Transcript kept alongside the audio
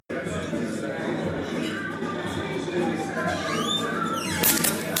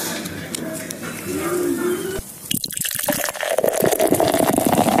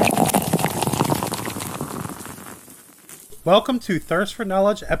Welcome to Thirst for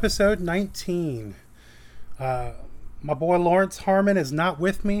Knowledge, episode 19. My boy Lawrence Harmon is not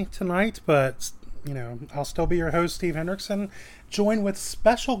with me tonight, but, I'll still be your host, Steve Hendrickson, joined with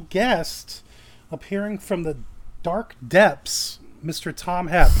special guest appearing from the dark depths, Mr. Tom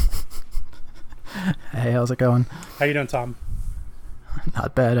Hepp. Hey, how's it going? How you doing, Tom?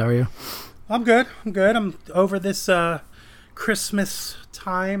 Not bad, how are you? I'm good. I'm over this Christmas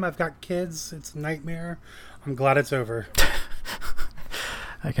time. I've got kids. It's a nightmare. I'm glad it's over.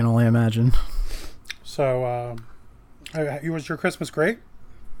 I can only imagine. So, was your Christmas great?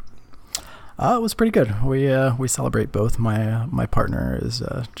 It was pretty good. We celebrate both. My partner is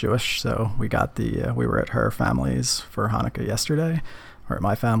Jewish, so we were at her family's for Hanukkah yesterday, or at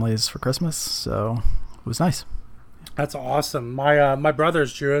my family's for Christmas. So it was nice. That's awesome. My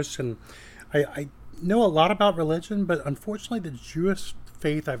brother's Jewish, and I know a lot about religion, but unfortunately, the Jewish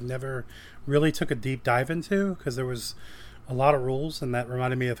faith I've never really took a deep dive into because there was a lot of rules, and that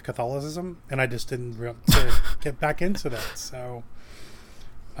reminded me of Catholicism, and I just didn't to get back into that. So,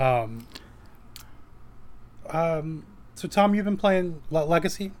 so Tom, you've been playing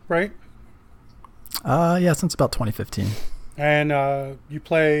Legacy, right? Yeah, since about 2015. And you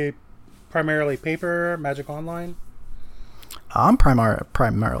play primarily paper, Magic Online? I'm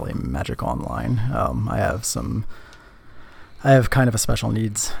primarily Magic Online. I have kind of a special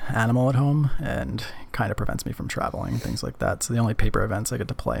needs animal at home, and kind of prevents me from traveling, things like that. So the only paper events I get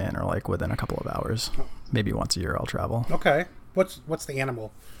to play in are like within a couple of hours. Maybe once a year I'll travel. Okay. What's the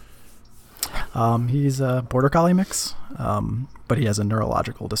animal? He's a border collie mix, but he has a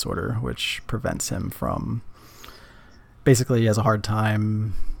neurological disorder which prevents him from. Basically, he has a hard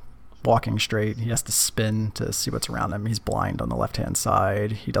time walking straight. He has to spin to see what's around him. He's blind on the left-hand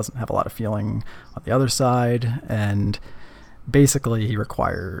side. He doesn't have a lot of feeling on the other side, and basically he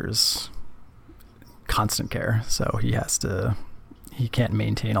requires constant care. So he can't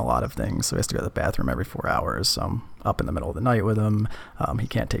maintain a lot of things. So he has to go to the bathroom every 4 hours. So I'm up in the middle of the night with him. He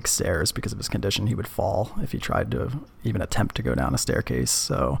can't take stairs because of his condition. He would fall if he tried to even attempt to go down a staircase.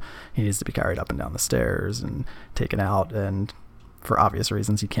 So he needs to be carried up and down the stairs and taken out. And for obvious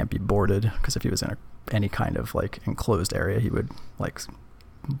reasons, he can't be boarded, because if he was in any kind of like enclosed area, he would like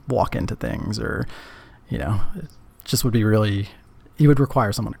walk into things, or, it just would be really, he would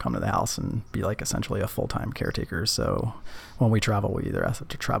require someone to come to the house and be like essentially a full-time caretaker. So when we travel, we either have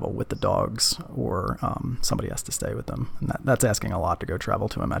to travel with the dogs, or somebody has to stay with them. And that's asking a lot to go travel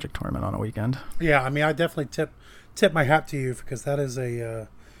to a Magic tournament on a weekend. Yeah, I mean, I definitely tip my hat to you, because that is a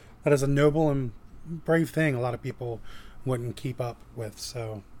noble and brave thing a lot of people wouldn't keep up with.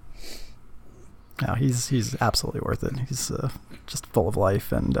 So no, he's absolutely worth it. He's just full of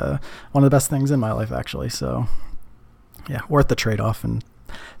life, and one of the best things in my life, actually. So yeah, worth the trade-off. And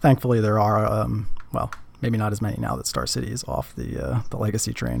thankfully there are, maybe not as many now that Star City is off the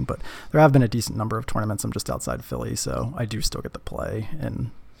Legacy train, but there have been a decent number of tournaments. I'm just outside Philly, so I do still get to play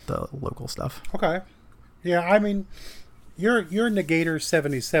in the local stuff. Okay. Yeah, I mean, you're Negator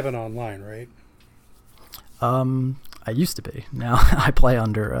 77 online, right? I used to be. Now I play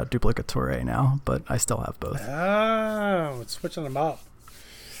under Duplicature now, but I still have both. Oh, it's switching them up.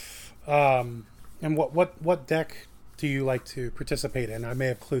 And what deck do you like to participate in? I may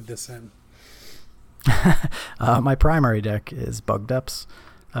have clued this in. My primary deck is Bug Depths.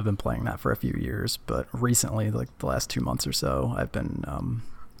 I've been playing that for a few years, but recently, like the last 2 months or so, I've been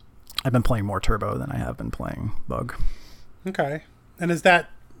playing more Turbo than I have been playing Bug. Okay. And is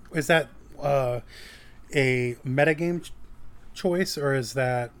that a metagame choice, or is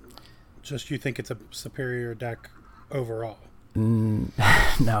that just you think it's a superior deck overall?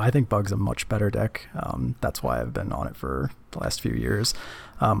 No, I think Bug's a much better deck. That's why I've been on it for the last few years.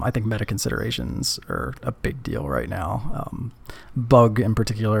 I think meta considerations are a big deal right now. Bug in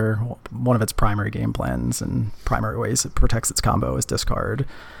particular, one of its primary game plans and primary ways it protects its combo is discard.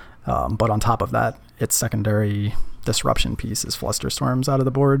 But on top of that, its secondary disruption piece is Flusterstorms out of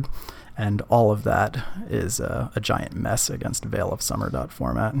the board, and all of that is a giant mess against Veil of Summer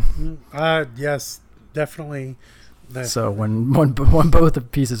format. Yes, definitely. So when both the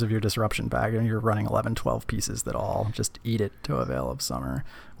pieces of your disruption bag, and you're running 11, 12 pieces that all just eat it to a Veil of Summer,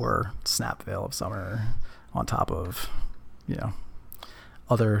 or snap Veil of Summer on top of,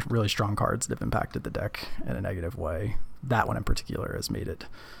 other really strong cards that have impacted the deck in a negative way, that one in particular has made it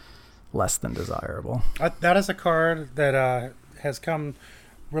less than desirable. That is a card that has come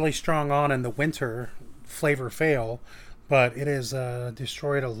really strong on in the winter Flavor Fail, but it has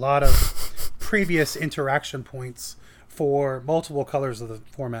destroyed a lot of previous interaction points for multiple colors of the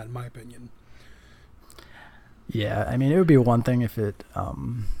format, in my opinion. Yeah, I mean, it would be one thing if it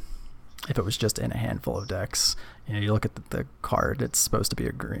was just in a handful of decks. You know, you look at the card, it's supposed to be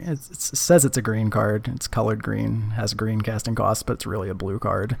a green. It says it's a green card. It's colored green, has green casting cost, but it's really a blue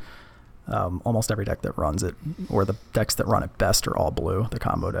card. Almost every deck that runs it, or the decks that run it best, are all blue. The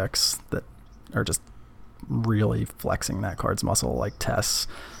combo decks that are just really flexing that card's muscle, like Tess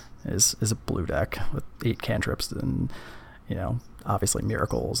is a blue deck with 8 cantrips and, you know, obviously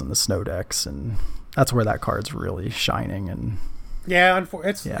Miracles and the snow decks, and that's where that card's really shining. And yeah,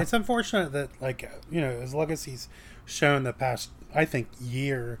 it's unfortunate that, like, you know, as Legacy's shown the past, I think,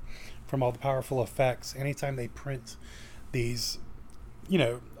 year, from all the powerful effects, anytime they print these, you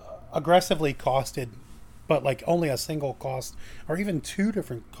know, aggressively costed, but like only a single cost, or even 2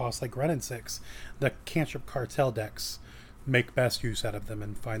 different costs, like Ren and 6, the Cantrip Cartel decks make best use out of them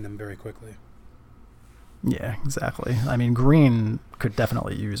and find them very quickly. Yeah, exactly. I mean, green could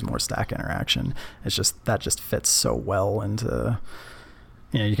definitely use more stack interaction. It's just that just fits so well into,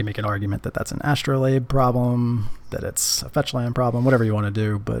 you know, you can make an argument that that's an Astrolabe problem, that it's a fetch land problem, whatever you want to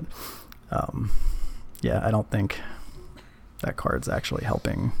do. But yeah, I don't think that card's actually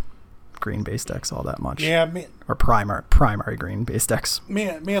helping green base decks all that much. Yeah, or primary green base decks. Me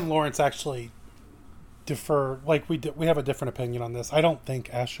and Lawrence actually differ. Like, we have a different opinion on this. I don't think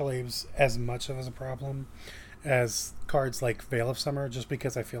Astrolabe's as much of a problem as cards like Veil of Summer, just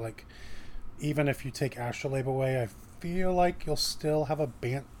because I feel like even if you take Astrolabe away, I feel like you'll still have a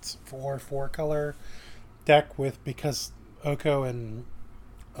Bant 4 color deck because Oko and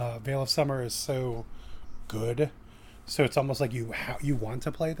Veil of Summer is so good. So it's almost like you want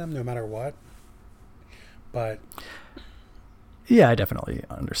to play them no matter what. But yeah, I definitely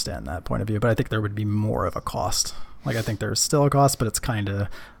understand that point of view, but I think there would be more of a cost. Like, I think there's still a cost, but it's kind of,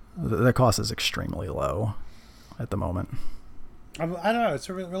 the cost is extremely low at the moment. I don't know. It's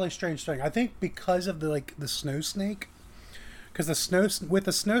a really strange thing. I think because of the Snow Snake, because with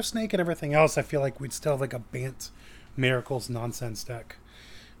the Snow Snake and everything else, I feel like we'd still have like a Bant Miracles nonsense deck,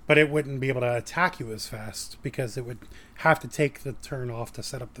 but it wouldn't be able to attack you as fast because it would have to take the turn off to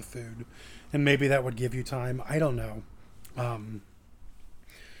set up the food, and maybe that would give you time. I don't know.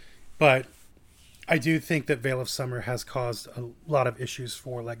 But I do think that Veil of Summer has caused a lot of issues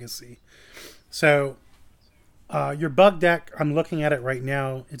for Legacy. So your bug deck, I'm looking at it right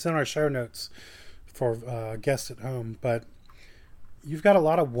now. It's in our show notes for guests at home, but you've got a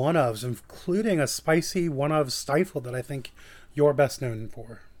lot of one-ofs, including a spicy one-of Stifle that I think you're best known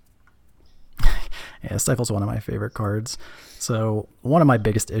for. Yeah, Stifle's one of my favorite cards. So one of my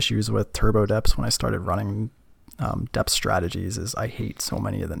biggest issues with Turbo Depths when I started running depth strategies is I hate so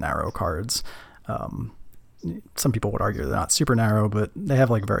many of the narrow cards. Some people would argue they're not super narrow, but they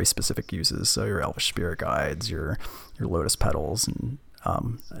have like very specific uses. So your Elvish Spirit Guides, your Lotus Petals, and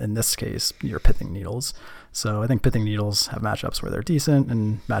in this case, your Pithing Needles. So I think Pithing Needles have matchups where they're decent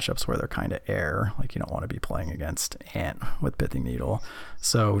and matchups where they're kind of air. Like, you don't want to be playing against Ant with Pithing Needle.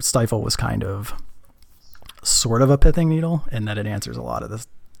 So Stifle was kind of sort of a Pithing Needle in that it answers a lot of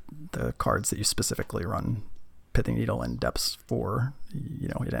the cards that you specifically run Pithing Needle and depths for. You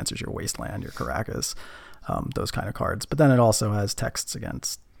know, it answers your Wasteland, your Caracas, those kind of cards. But then it also has texts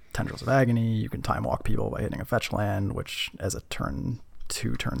against Tendrils of Agony. You can time walk people by hitting a fetch land, which as a turn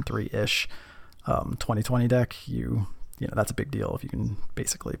 2, turn 3-ish 2020 deck, you know, that's a big deal if you can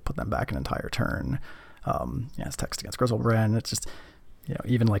basically put them back an entire turn. It's text against Grizzlebrand. It's just, you know,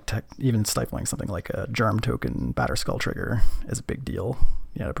 even stifling something like a Germ Token Batter Skull Trigger is a big deal,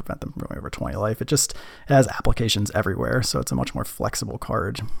 you know, to prevent them from going over 20 life. It has applications everywhere, so it's a much more flexible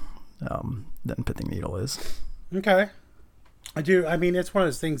card than Pithing Needle is. Okay. I do. I mean, it's one of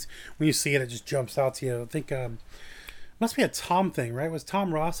those things, when you see it, it just jumps out to you. I think must be a Tom thing, right? Was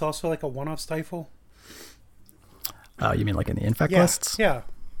Tom Ross also like a one-off Stifle? You mean like in the infect lists? Yeah.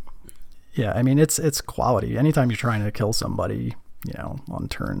 Yeah, I mean, it's quality. Anytime you're trying to kill somebody, you know, on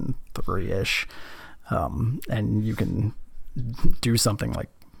turn 3-ish, and you can do something like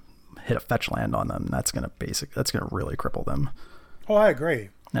hit a fetch land on them, that's gonna really cripple them. Oh, I agree.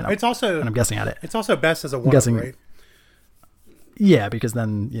 And I'm guessing at it. It's also best as a one-off, right? Yeah, because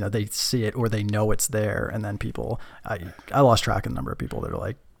then, you know, they see it or they know it's there, and then people, I lost track of the number of people that are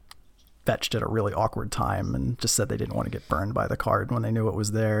like fetched at a really awkward time and just said they didn't want to get burned by the card when they knew it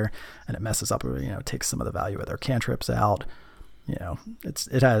was there, and it messes up, you know, takes some of the value of their cantrips out. You know,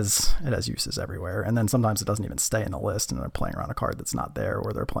 it has uses everywhere, and then sometimes it doesn't even stay in the list, and they're playing around a card that's not there,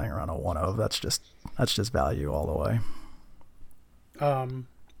 or they're playing around a one of. That's just value all the way.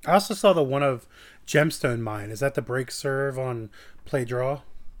 I also saw the one of Gemstone Mine. Is that the break serve on play draw?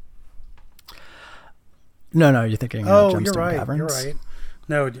 No, you're thinking Gemstone you're right. Caverns. You're right.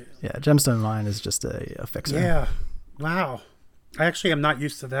 No. Yeah, Gemstone Mine is just a fixer. Yeah. Wow. I actually am not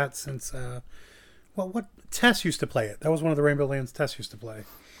used to that since, what Tess used to play it. That was one of the Rainbow Lands Tess used to play.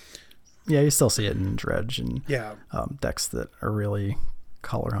 Yeah, you still see it in Dredge and yeah. Decks that are really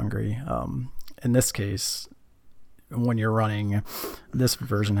color hungry. In this case, when you're running, this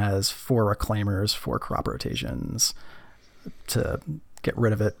version has 4 Reclaimers, 4 crop rotations to get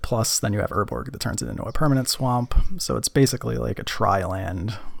rid of it. Plus, then you have Urborg that turns it into a permanent swamp. So it's basically like a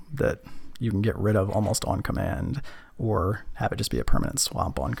tri-land that you can get rid of almost on command, or have it just be a permanent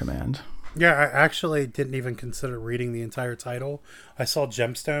swamp on command. Yeah, I actually didn't even consider reading the entire title. I saw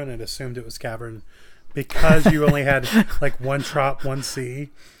Gemstone and assumed it was Cavern because you only had like 1 Trop, 1 Sea.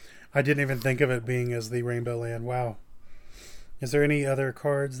 I didn't even think of it being as the Rainbow Land. Wow. Is there any other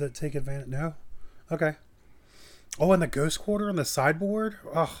cards that take advantage? No? Okay. Oh, and the Ghost Quarter on the sideboard?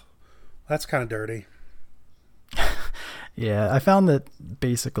 Oh, that's kind of dirty. Yeah, I found that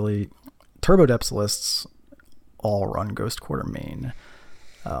basically Turbo Depths lists all run Ghost Quarter main.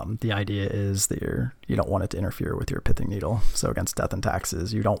 The idea is that you don't want it to interfere with your Pithing Needle. So against Death and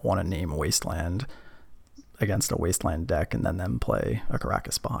Taxes, you don't want to name Wasteland against a Wasteland deck and then play a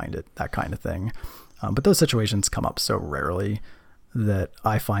Karakas behind it, that kind of thing. But those situations come up so rarely that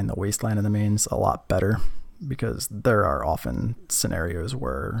I find the Wasteland in the mains a lot better, because there are often scenarios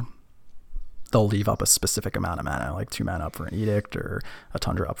where they'll leave up a specific amount of mana, like 2 mana up for an Edict or a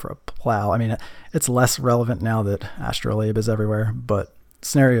Tundra up for a Plow. I mean, it's less relevant now that Astrolabe is everywhere, but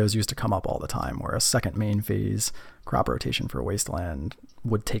scenarios used to come up all the time where a second main phase crop rotation for Wasteland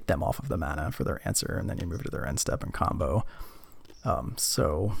would take them off of the mana for their answer, and then you move to their end step and combo.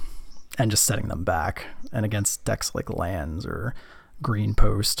 And just setting them back. And against decks like Lands or Green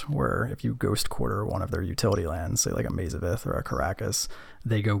Post, where if you Ghost Quarter one of their utility lands, say like a Mazavith or a Karakas,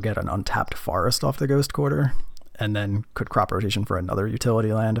 they go get an untapped Forest off the Ghost Quarter, and then could crop rotation for another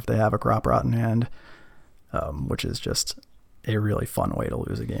utility land if they have a Crop Rot in hand, which is just a really fun way to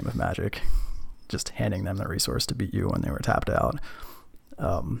lose a game of Magic, just handing them the resource to beat you when they were tapped out.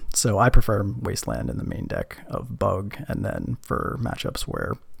 So I prefer Wasteland in the main deck of Bug, and then for matchups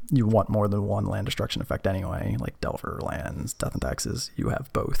where you want more than one land destruction effect anyway, like Delver lands, Death and Taxes, you have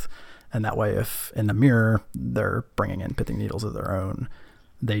both. And that way, if in the mirror they're bringing in Pithing Needles of their own,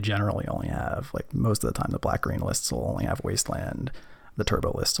 they generally only have, like most of the time, the black-green lists will only have Wasteland, the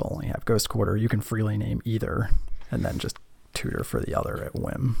Turbo lists will only have Ghost Quarter. You can freely name either and then just tutor for the other at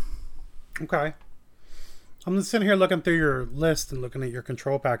whim. Okay. I'm just sitting here looking through your list and looking at your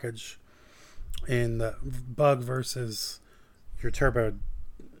control package in the Bug versus your Turbo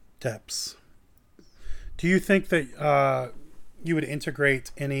Depths. Do you think that you would integrate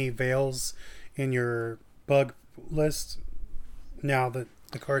any Veils in your Bug list now that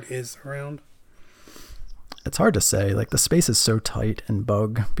the card is around? It's hard to say. Like, the space is so tight in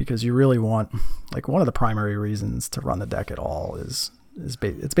Bug because you really want, like, one of the primary reasons to run the deck at all is it's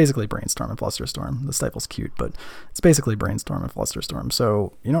basically Brainstorm and Flusterstorm. The Stifle's cute, but it's basically Brainstorm and Flusterstorm.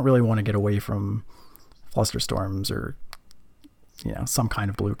 So you don't really want to get away from Flusterstorms or, you know, some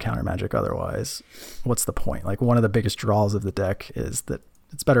kind of blue counter magic. Otherwise, what's the point? Like, one of the biggest draws of the deck is that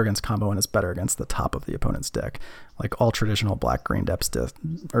it's better against combo and it's better against the top of the opponent's deck. Like, all traditional black-green depths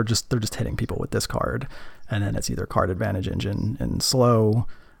they're just hitting people with this card, and then it's either card advantage engine in slow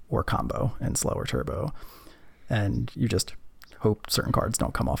or combo in slow or turbo, and you just hope certain cards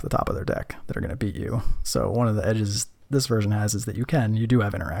don't come off the top of their deck that are going to beat you. So one of the edges this version has is that you do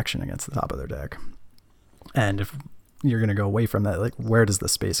have interaction against the top of their deck, and if you're going to go away from that, like, where does the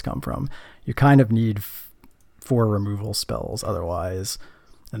space come from? You kind of need 4 removal spells otherwise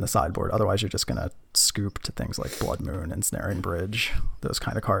in the sideboard. Otherwise, you're just going to scoop to things like Blood Moon and Snaring Bridge, those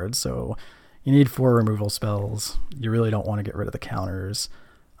kind of cards. So you need 4 removal spells. You really don't want to get rid of the counters.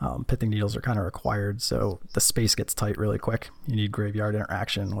 Pithing Needles are kind of required, so the space gets tight really quick. You need graveyard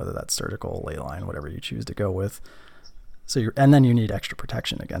interaction, whether that's Surgical, Leyline, whatever you choose to go with. And then you need extra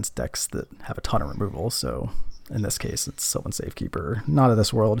protection against decks that have a ton of removal. So in this case, it's Sylvan Safekeeper, Not of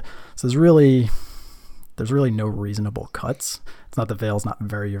This World. So there's really no reasonable cuts. It's not the Veil's not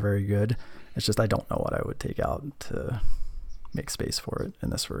very, very good. It's just I don't know what I would take out to make space for it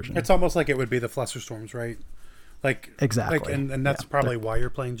in this version. It's almost like it would be the Flusterstorms, right? Like, exactly. Like, and that's probably why you're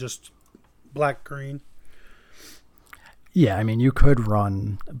playing just black-green. Yeah, I mean, you could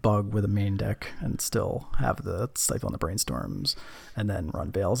run Bug with a main deck and still have the Stifle and the Brainstorms and then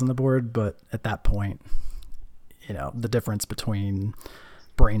run Veils on the board, but at that point, you know, the difference between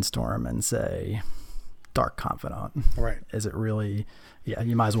Brainstorm and, say, Dark Confidant, right? Is it really? Yeah,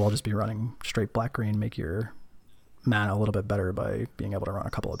 you might as well just be running straight black-green, make your mana a little bit better by being able to run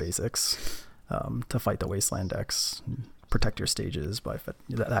a couple of basics. to fight the wasteland decks, protect your stages by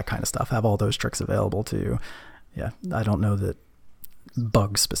that kind of stuff. Have all those tricks available to you. Yeah, I don't know that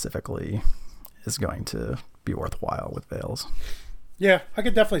bug specifically is going to be worthwhile with Veils. Yeah, I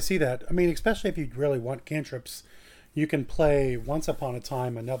could definitely see that. I mean, especially if you really want cantrips, you can play Once Upon a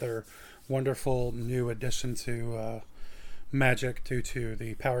Time, another wonderful new addition to Magic due to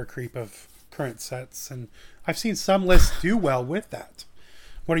the power creep of current sets. And I've seen some lists do well with that.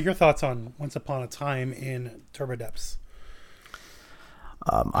 What are your thoughts on Once Upon a Time in Turbo Depths?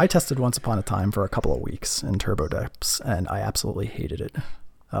 I tested Once Upon a Time for a couple of weeks in Turbo Depths, and I absolutely hated it.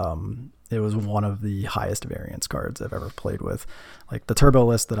 It was one of the highest variance cards I've ever played with. Like, the Turbo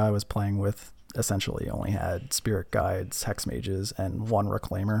list that I was playing with essentially only had Spirit Guides, Hex Mages, and one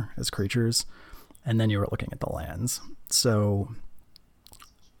Reclaimer as creatures. And then you were looking at the lands. So,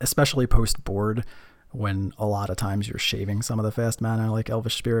 especially post-board, when a lot of times you're shaving some of the fast mana, like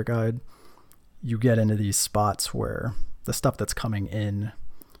Elvish Spirit Guide, you get into these spots where the stuff that's coming in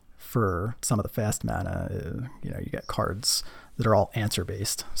for some of the fast mana, you get cards that are all answer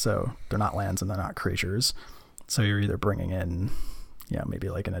based. So they're not lands and they're not creatures. So you're either bringing in, maybe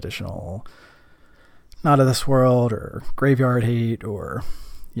like an additional Not of This World or Graveyard Hate or,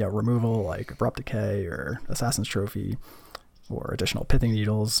 removal like Abrupt Decay or Assassin's Trophy or additional Pithing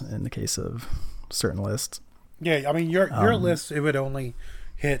Needles in the case of certain lists. Yeah, I mean, your list, it would only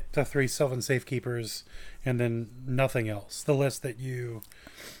hit the 3 Sylvan Safekeepers and then nothing else. The list that you...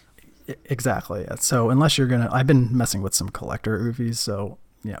 Exactly. So unless you're going to... I've been messing with some collector Uvis, so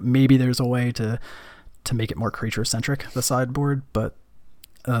maybe there's a way to make it more creature-centric, the sideboard, but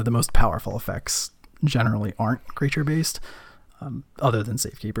the most powerful effects generally aren't creature-based, other than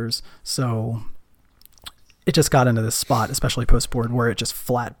Safekeepers. So it just got into this spot, especially post-board, where it just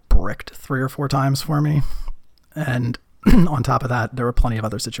flat bricked 3 or 4 times for me. And on top of that, there were plenty of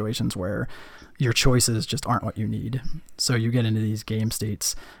other situations where your choices just aren't what you need. So you get into these game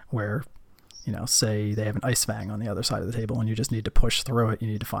states where, say they have an Ice Fang on the other side of the table and you just need to push through it. You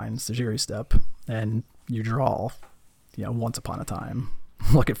need to find Sajiri Step and you draw, Once Upon a Time.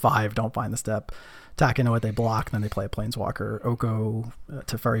 Look at 5, don't find the step. Tack into what they block, then they play a Planeswalker, Oko,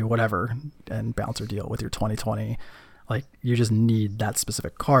 Teferi, whatever, and bounce or deal with your 2020. Like, you just need that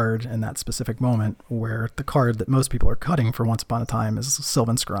specific card in that specific moment, where the card that most people are cutting for Once Upon a Time is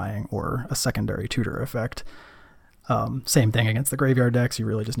Sylvan Scrying or a secondary tutor effect. Same thing against the graveyard decks. You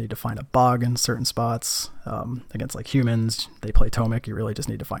really just need to find a Bog in certain spots. Against like humans, they play Tomic. You really just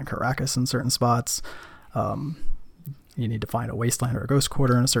need to find Karakas in certain spots. You need to find a Wasteland or a Ghost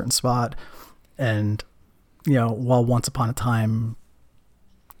Quarter in a certain spot. And, while Once Upon a Time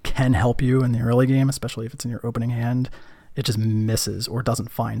can help you in the early game, especially if it's in your opening hand, it just misses or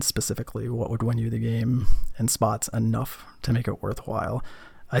doesn't find specifically what would win you the game in spots enough to make it worthwhile.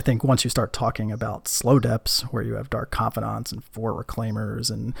 I think once you start talking about slow depths, where you have Dark Confidants and 4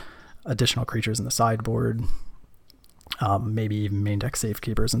 Reclaimers and additional creatures in the sideboard, maybe even main deck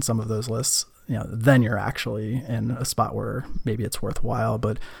Safekeepers in some of those lists, then you're actually in a spot where maybe it's worthwhile.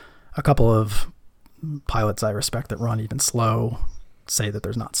 But a couple of pilots I respect that run even slow say that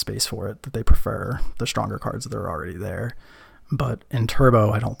there's not space for it, that they prefer the stronger cards that are already there. But in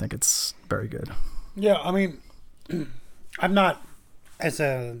Turbo, I don't think it's very good. Yeah, I mean, I've not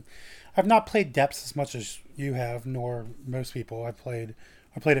played Depths as much as you have, nor most people. I played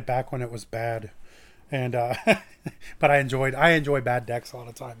it back when it was bad, and but I enjoy bad decks a lot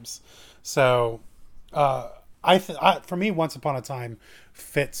of times. So for me, Once Upon a Time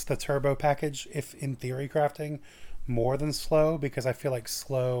fits the Turbo package, if in theory crafting, more than slow, because I feel like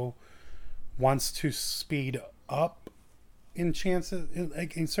slow wants to speed up in chances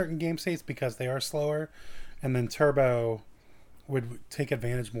in certain game states because they are slower, and then Turbo would take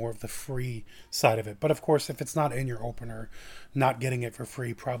advantage more of the free side of it. But of course, if it's not in your opener, not getting it for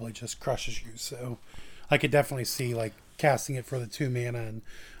free probably just crushes you. So I could definitely see like casting it for the 2 mana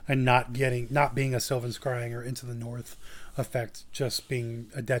and not being a Sylvan Scrying or Into the North effect just being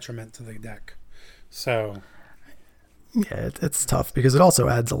a detriment to the deck. So yeah, it's tough because it also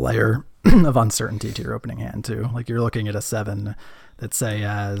adds a layer of uncertainty to your opening hand too. Like, you're looking at a 7 that say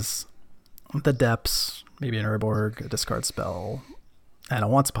has the Depths, maybe an Urborg, a discard spell, and a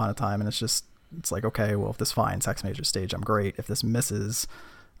Once Upon a Time, and it's like, okay, well, if this finds Hex Major Stage, I'm great. If this misses,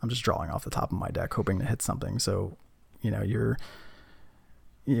 I'm just drawing off the top of my deck, hoping to hit something. So, you're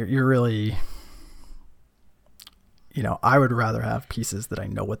really, I would rather have pieces that I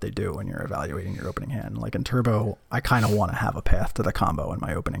know what they do when you're evaluating your opening hand. Like in Turbo, I kind of want to have a path to the combo in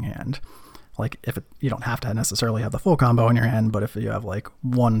my opening hand. Like, you don't have to necessarily have the full combo in your hand, but if you have like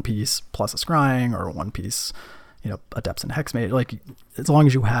one piece plus a Scrying or one piece, Adepts and Hexmate, like as long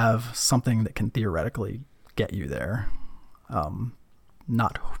as you have something that can theoretically get you there,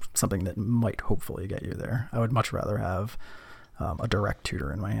 not something that might hopefully get you there. I would much rather have a direct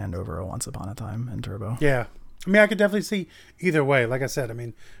tutor in my hand over a Once Upon a Time in Turbo. Yeah. I mean, I could definitely see either way. Like I said, I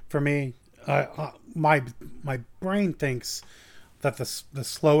mean, for me, my brain thinks that the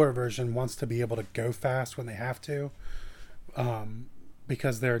slower version wants to be able to go fast when they have to,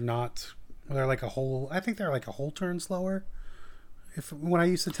 because they're like a whole turn slower. When I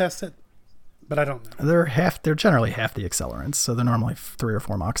used to test it, but I don't know. They're generally half the accelerants, so they're normally 3 or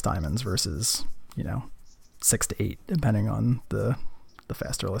 4 Mox Diamonds versus 6 to 8, depending on the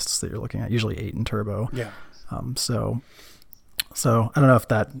faster lists that you're looking at. Usually 8 in Turbo. Yeah. So I don't know if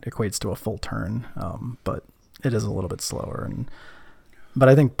that equates to a full turn, but it is a little bit slower. But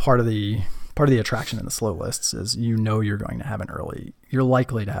I think part of the attraction in the slow lists is you're likely to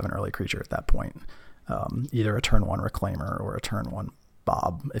have an early creature at that point, either a turn 1 Reclaimer or a turn 1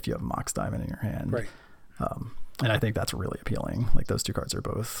 Bob if you have a Mox Diamond in your hand. Right. And I think that's really appealing. Like those two cards are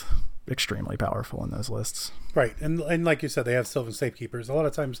both extremely powerful in those lists. Right. And like you said, they have Sylvan Safekeepers. A lot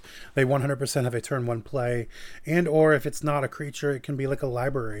of times they 100% have a turn 1 play, and or if it's not a creature, it can be like a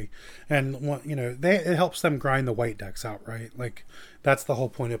library. And it helps them grind the white decks out, right? Like that's the whole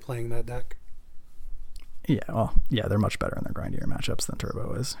point of playing that deck. Yeah, well, yeah, they're much better in their grindier matchups than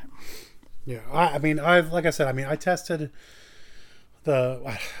Turbo is. Yeah, I tested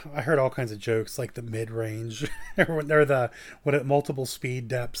I heard all kinds of jokes like the mid range or the multiple speed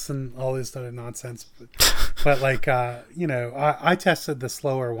depths and all this other nonsense. But like I tested the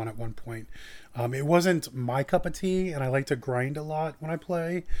slower one at one point. It wasn't my cup of tea, and I like to grind a lot when I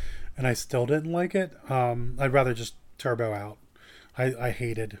play, and I still didn't like it. I'd rather just turbo out. I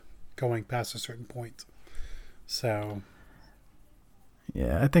hated going past a certain point. So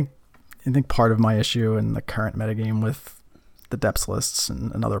yeah, I think part of my issue in the current metagame with the depths lists,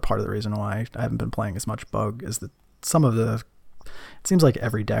 and another part of the reason why I haven't been playing as much Bug, is that it seems like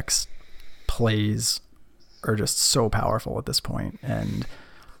every deck's plays are just so powerful at this point, and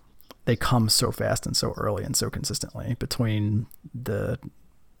they come so fast and so early and so consistently between the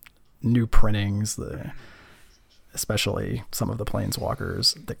new printings, especially some of the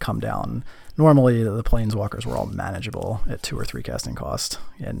Planeswalkers that come down. Normally, the Planeswalkers were all manageable at 2 or 3 casting cost,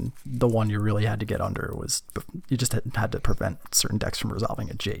 and the one you really had to get under was you just had to prevent certain decks from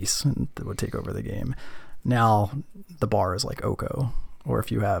resolving a Jace, and that would take over the game. Now, the bar is like Oko, or if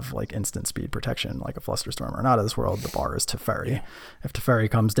you have like instant speed protection, like a Flusterstorm or Not of This World, the bar is Teferi. Yeah. If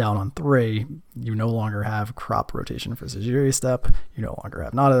Teferi comes down on 3, you no longer have crop rotation for Sejiri Step, you no longer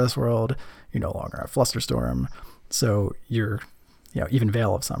have Not of This World, you no longer have Flusterstorm. So even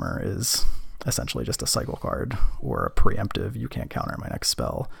Veil of Summer is essentially just a cycle card or a preemptive, you can't counter my next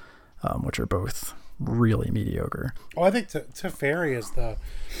spell, which are both really mediocre. Oh, I think Teferi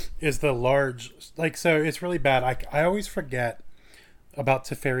is the large, like, so it's really bad. I always forget about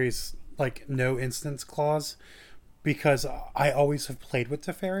Teferi's like no instance clause, because I always have played with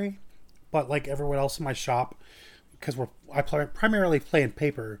Teferi, but like everyone else in my shop, because I primarily play in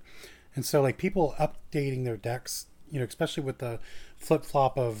paper. And so, like, people updating their decks, especially with the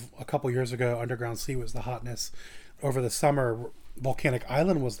flip-flop of a couple years ago, Underground Sea was the hotness. Over the summer, Volcanic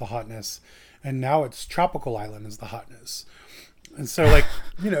Island was the hotness. And now it's Tropical Island is the hotness. And so, like,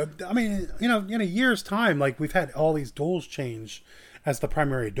 in a year's time, like, we've had all these duels change as the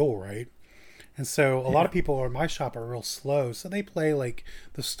primary duel, right? And so a lot of people in my shop are real slow. So they play, like,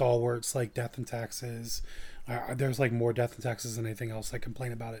 the stalwarts, like Death and Taxes. There's, like, more Death and Taxes than anything else. I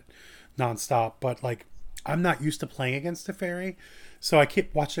complain about it nonstop, but like I'm not used to playing against Teferi, so I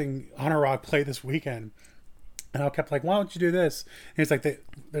keep watching Honorog play this weekend, and I kept like, why don't you do this? And he's like,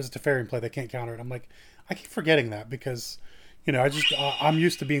 there's a Teferi in play, they can't counter it. I'm like, I keep forgetting that because I'm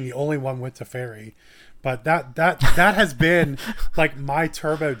used to being the only one with Teferi, but that has been like my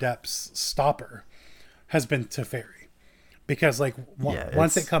Turbo Depths stopper has been Teferi, because like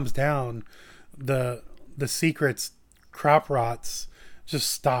once it comes down, the secrets crop rots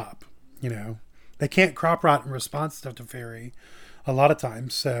just stop. They can't crop rot in response to Teferi a lot of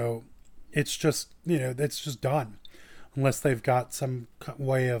times, so it's just it's just done unless they've got some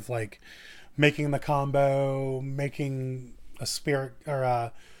way of like making the combo, making a spirit or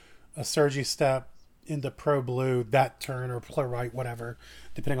a Surgy Step into pro blue that turn, or play right, whatever,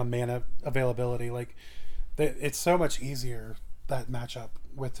 depending on mana availability. Like it's so much easier, that matchup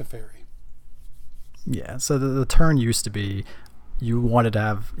with Teferi. Yeah, so the turn used to be you wanted to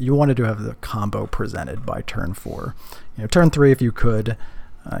have the combo presented by turn 4. Turn 3 if you could.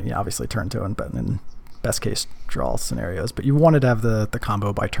 Obviously turn 2 and best case draw scenarios, but you wanted to have the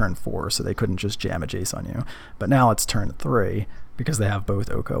combo by turn 4 so they couldn't just jam a Jace on you. But now it's turn 3 because they have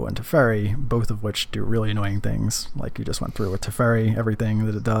both Oko and Teferi, both of which do really annoying things, like you just went through with Teferi, everything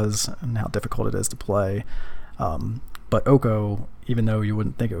that it does and how difficult it is to play. But Oko, even though you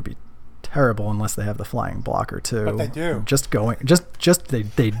wouldn't think it would be terrible unless they have the flying blocker too. But they do.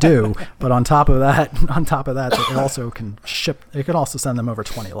 They do. But on top of that, it also can ship. It can also send them over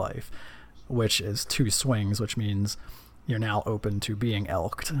 20 life, which is 2 swings, which means you're now open to being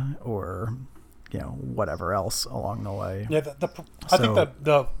elked or whatever else along the way. Yeah, I think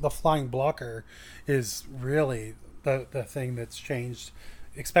the flying blocker is really the thing that's changed,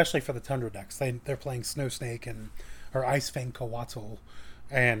 especially for the Tundra decks. They're playing Snow Snake or Ice Fang Coatl,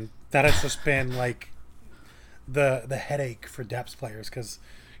 and that has just been like the headache for Depths players because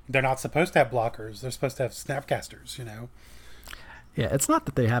they're not supposed to have blockers. They're supposed to have Snapcasters, Yeah, it's not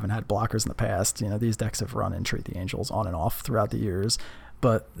that they haven't had blockers in the past. These decks have run Entreat the Angels on and off throughout the years.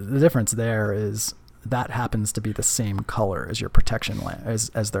 But the difference there is that happens to be the same color as your protection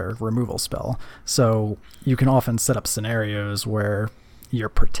as their removal spell. So you can often set up scenarios where you're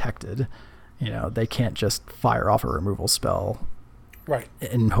protected. They can't just fire off a removal spell right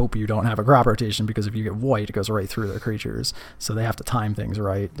and hope you don't have a crop rotation, because if you get white, it goes right through their creatures. So they have to time things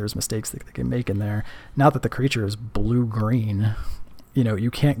right. There's mistakes that they can make in there. Now that the creature is blue-green,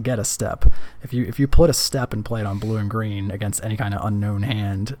 you can't get a step. If you put a step and play it on blue and green against any kind of unknown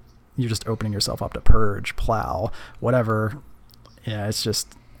hand, you're just opening yourself up to purge, plow, whatever. Yeah,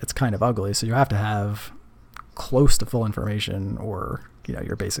 it's kind of ugly. So you have to have close to full information, or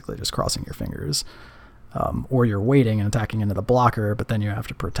you're basically just crossing your fingers. Or you're waiting and attacking into the blocker, but then you have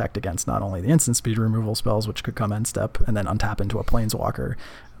to protect against not only the instant speed removal spells, which could come end step, and then untap into a Planeswalker,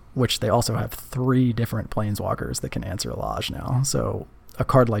 which they also have 3 different Planeswalkers that can answer Lodge now. So a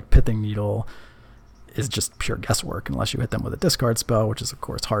card like Pithing Needle is just pure guesswork unless you hit them with a discard spell, which is of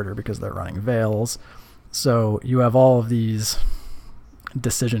course harder because they're running Veils. So you have all of these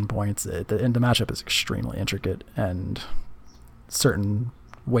decision points, and the matchup is extremely intricate, and certain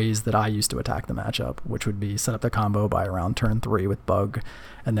ways that I used to attack the matchup, which would be set up the combo by around turn 3 with Bug,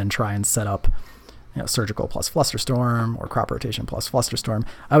 and then try and set up Surgical plus Flusterstorm or Crop Rotation plus Flusterstorm.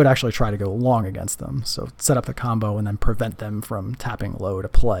 I would actually try to go long against them, so set up the combo and then prevent them from tapping low to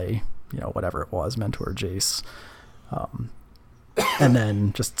play whatever it was, Mentor, Jace, and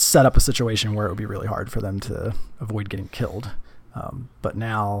then just set up a situation where it would be really hard for them to avoid getting killed. But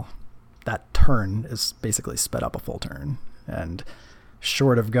now that turn is basically sped up a full turn, and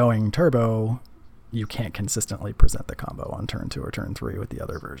short of going turbo, you can't consistently present the combo on turn 2 or turn 3 with the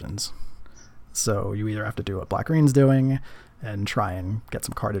other versions. So you either have to do what Black Green's doing and try and get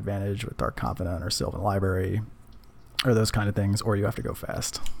some card advantage with Dark Confidant or Sylvan Library or those kind of things, or you have to go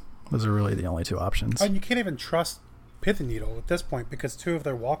fast. Those are really the only 2 options. And you can't even trust Pithing Needle at this point because 2 of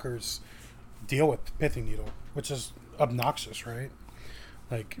their walkers deal with Pithing Needle, which is obnoxious, right?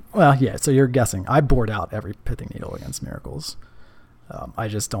 Well, yeah, so you're guessing. I board out every Pithing Needle against Miracles. I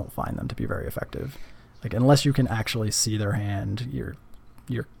just don't find them to be very effective. Unless you can actually see their hand, you're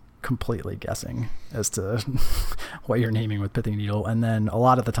completely guessing as to what you're naming with Pithing Needle. And then a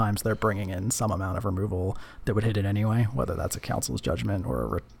lot of the times they're bringing in some amount of removal that would hit it anyway, whether that's a Council's Judgment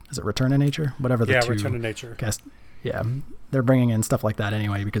or is it Return to Nature? Whatever the 2. Return to Nature. Yeah, they're bringing in stuff like that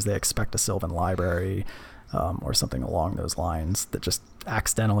anyway because they expect a Sylvan Library or something along those lines that just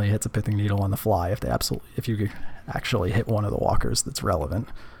accidentally hits a Pithing Needle on the fly if you actually hit one of the walkers that's relevant.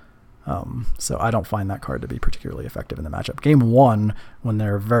 So I don't find that card to be particularly effective in the matchup. Game 1, when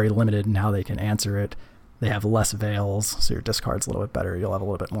they're very limited in how they can answer it, they have less Veils, so your discard's a little bit better. You'll have a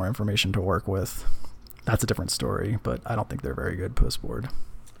little bit more information to work with. That's a different story, but I don't think they're very good post-board.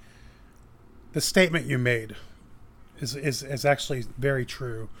 The statement you made is actually very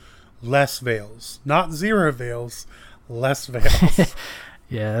true. Less Veils. Not 0 Veils, less Veils.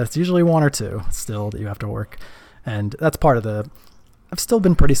 Yeah, it's usually 1 or 2 still that you have to work. And that's part of I've still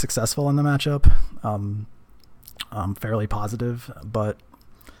been pretty successful in the matchup. I'm fairly positive, but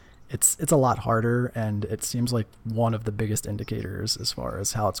it's a lot harder, and it seems like one of the biggest indicators as far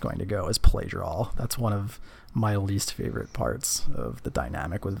as how it's going to go is play draw. That's one of my least favorite parts of the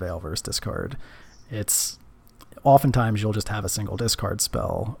dynamic with Veil versus discard. It's oftentimes you'll just have a single discard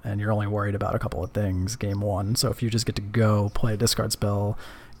spell, and you're only worried about a couple of things game 1. So if you just get to go play a discard spell,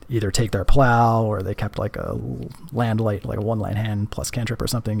 either take their plow, or they kept like a land light, like a 1-land hand plus cantrip or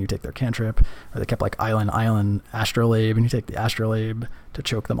something, you take their cantrip, or they kept like island Astrolabe, and you take the Astrolabe to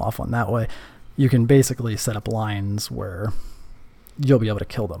choke them off on that way. You can basically set up lines where you'll be able to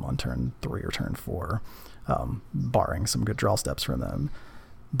kill them on turn 3 or turn 4, barring some good draw steps from them.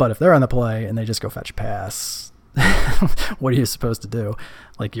 But if they're on the play and they just go fetch pass, what are you supposed to do?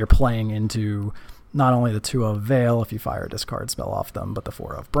 Like, you're playing into not only the 2 of Veil if you fire a discard spell off them, but the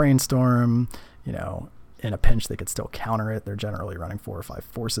 4 of Brainstorm. You know, in a pinch, they could still counter it. They're generally running 4 or 5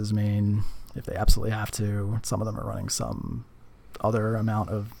 Forces main if they absolutely have to. Some of them are running some other amount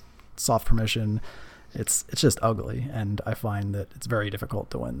of soft permission. It's just ugly, and I find that it's very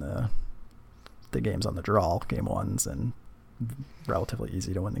difficult to win the games on the draw, game ones, and relatively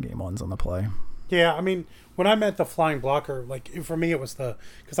easy to win the game ones on the play. Yeah, I mean, when I meant the flying blocker, like, for me it was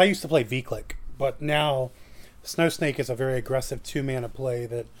because I used to play V-Click, but now Snow Snake is a very aggressive 2-mana play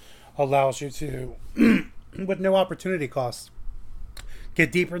that allows you to, with no opportunity cost,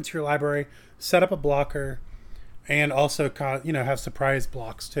 get deeper into your library, set up a blocker, and also, you know, have surprise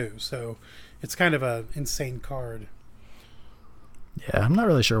blocks too. So it's kind of an insane card. Yeah, I'm not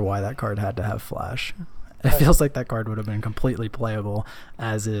really sure why that card had to have flash. It feels like that card would have been completely playable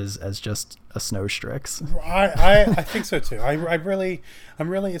as just a Snow Strix. I think so too. I'm really,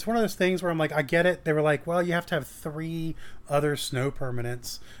 it's one of those things where I'm like, I get it. They were like, well, you have to have 3 other snow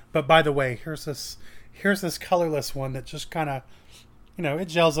permanents. But by the way, here's this colorless one that just kind of, you know, it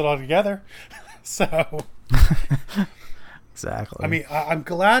gels it all together. So exactly. I mean, I'm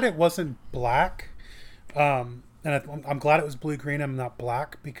glad it wasn't black. And I'm glad it was blue-green. I'm not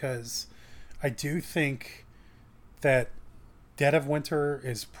black, because I do think that Dead of Winter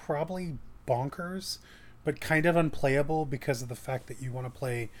is probably bonkers, but kind of unplayable because of the fact that you want to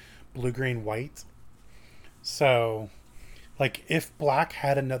play blue-green-white. So, like, if black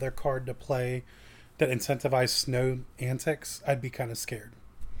had another card to play that incentivized snow antics, I'd be kind of scared.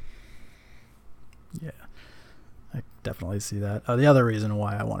 Yeah, I definitely see that. The other reason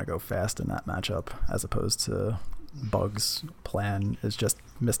why I want to go fast in that matchup as opposed to Bug's plan is just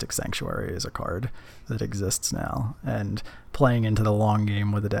Mystic Sanctuary is a card that exists now, and playing into the long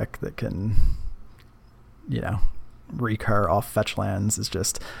game with a deck that can, you know, recur off fetch lands is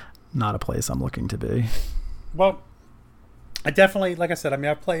just not a place I'm looking to be. Well, I definitely, like I said, I mean,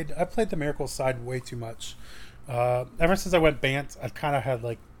 I played the Miracles side way too much. Ever since I went Bant, I've kind of had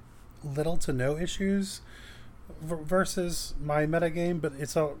like little to no issues versus my metagame, but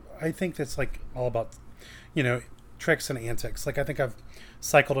I think it's like all about, you know, tricks and antics. Like, I think I've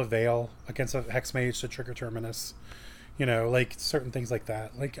cycled a Veil against a Hex Mage to trigger Terminus, you know, like certain things like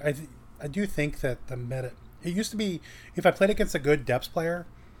that. Like, I do think that the meta, it used to be, if I played against a good Depths player,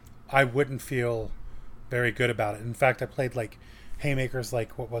 I wouldn't feel very good about it. In fact, I played like haymakers,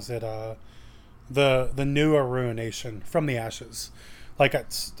 like, what was it, the new Ruination from the Ashes. Like,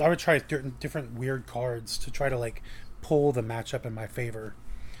 I would try different weird cards to try to like pull the matchup in my favor,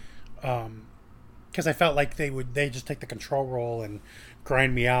 because I felt like they just take the control roll and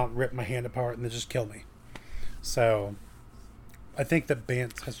grind me out and rip my hand apart and then just kill me. So I think that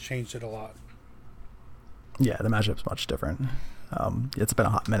Bant has changed it a lot. Yeah, the matchup's much different. It's been a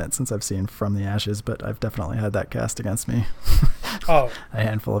hot minute since I've seen From the Ashes, but I've definitely had that cast against me. Oh, a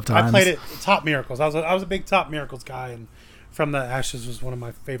handful of times. I played it Top Miracles. I was a big Top Miracles guy, and From the Ashes was one of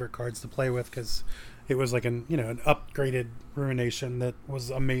my favorite cards to play with because it was like an upgraded Ruination that was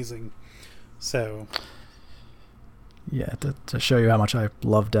amazing. So yeah, to show you how much I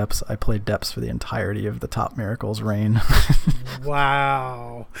love Depths, I played Depths for the entirety of the Top Miracles reign.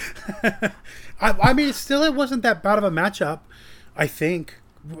 Wow. I mean, it wasn't that bad of a matchup, I think.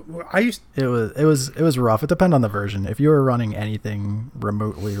 It was rough. It depended on the version. If you were running anything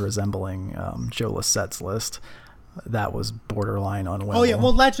remotely resembling Joe Lissette's list, that was borderline unwinnable. Oh yeah,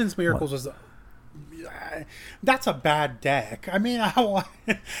 well, Legends Miracles was. That's a bad deck. I mean,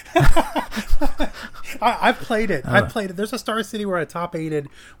 I've played it. There's a Star City where I top 8'd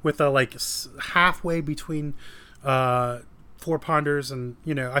with a like halfway between 4 Ponders and,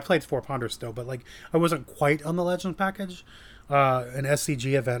 I played 4 Ponders still, but like I wasn't quite on the Legends package. An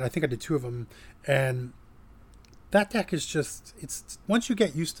SCG event. I think I did 2 of them, and that deck is just, it's once you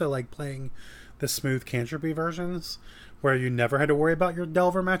get used to like playing the smooth Cantripy versions where you never had to worry about your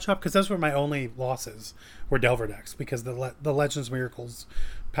Delver matchup, because those were my only losses, were Delver decks, because the Legends Miracles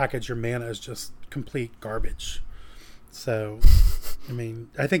package, your mana is just complete garbage. So I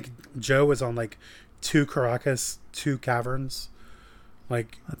mean, I think Joe was on like 2 Caracas, 2 Caverns,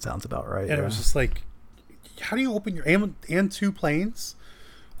 like that sounds about right. And it was just like, how do you open your and 2 planes?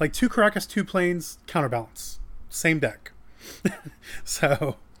 Like 2 Caracas, 2 planes, counterbalance. Same deck.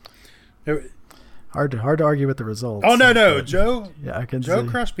 So hard to argue with the results. Oh no, Joe. Yeah, I can. Joe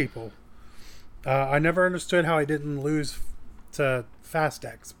crushed people. I never understood how he didn't lose to fast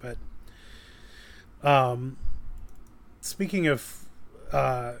decks, but speaking of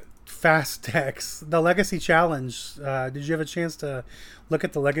fast decks, the Legacy Challenge. Did you have a chance to look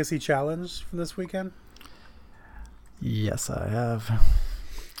at the Legacy Challenge from this weekend? Yes, I have.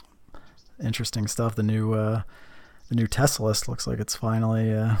 Interesting stuff. The new test list looks like it's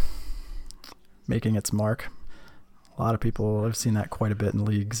finally making its mark. A lot of people have seen that quite a bit in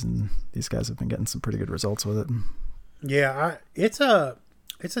leagues, and these guys have been getting some pretty good results with it. Yeah, it's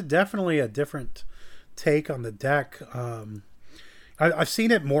definitely a different take on the deck. I've seen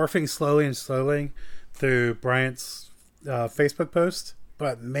it morphing slowly and slowly through Bryant's Facebook post,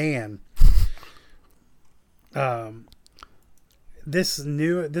 but man, this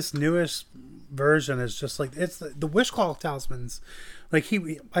newest version is just like, it's the Wishclaw talismans. Like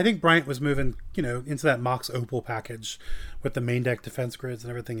I think Bryant was moving, into that Mox Opal package with the main deck defense grids and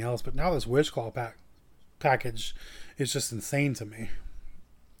everything else, but now this Wishclaw package is just insane to me.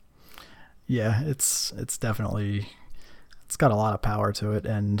 Yeah, it's definitely, it's got a lot of power to it,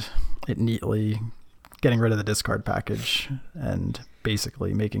 and it neatly getting rid of the discard package and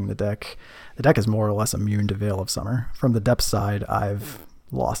basically making the deck is more or less immune to Veil of Summer. From the depth side, I've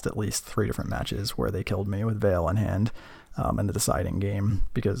lost at least 3 different matches where they killed me with Veil in hand in the deciding game,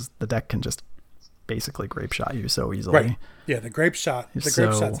 because the deck can just basically grape shot you so easily. Right. Yeah, the grape shot's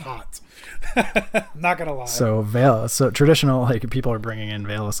hot. Not gonna lie. So traditional, like, people are bringing in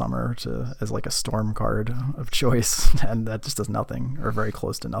Veil of Summer as like a storm card of choice, and that just does nothing, or very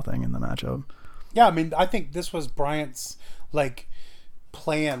close to nothing in the matchup. Yeah, I mean, I think this was Bryant's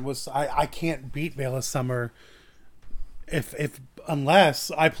plan was I can't beat Veil of Summer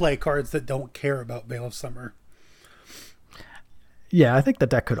unless I play cards that don't care about Veil of Summer. Yeah, I think the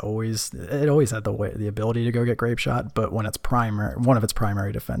deck always had the ability to go get Grape Shot, but when one of its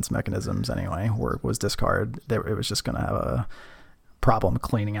primary defense mechanisms anyway, was discard, it was just going to have a problem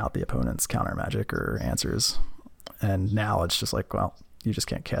cleaning out the opponent's counter magic or answers. And now it's just like, well, you just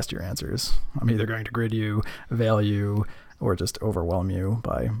can't cast your answers. I'm either going to grid you, veil you, or just overwhelm you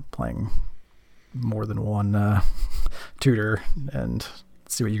by playing more than one tutor and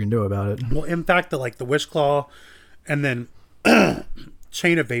see what you can do about it. Well, in fact, the Wishclaw and then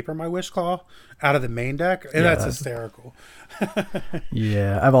Chain of Vapor my Wishclaw out of the main deck, and that's hysterical.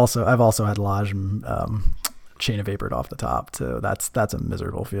 Yeah, I've also had Lodge Chain of Vapored off the top too. That's a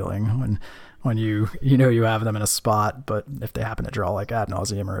miserable feeling when you have them in a spot, but if they happen to draw like Ad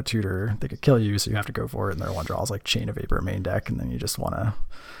Nauseam or a tutor, they could kill you, so you have to go for it, and their one draw is like Chain of Vapor main deck, and then you just want to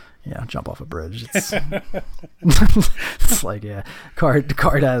jump off a bridge. It's it's like,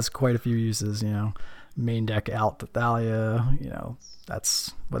 card has quite a few uses, main deck out the Thalia,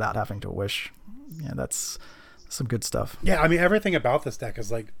 that's without having to wish. Yeah, that's some good stuff. Yeah, I mean, everything about this deck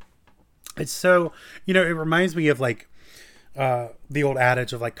is it's so, it reminds me of the old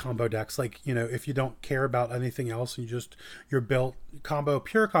adage of combo decks. If you don't care about anything else, you're built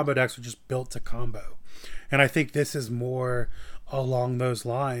pure combo decks are just built to combo. And I think this is more along those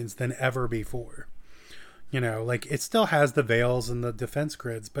lines than ever before. It still has the veils and the defense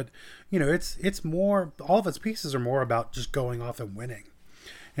grids, but it's more, all of its pieces are more about just going off and winning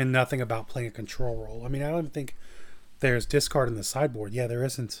and nothing about playing a control role. I mean, I don't even think there's discard in the sideboard. Yeah, there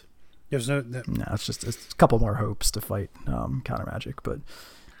isn't. There's no, it's a couple more hopes to fight counter magic, but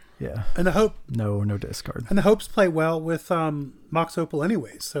yeah. And the hope, no discard. And the hopes play well with Mox Opal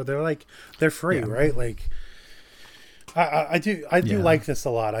anyways. So they're free, right? I do like this a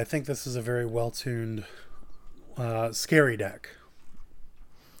lot. I think this is a very well-tuned scary deck.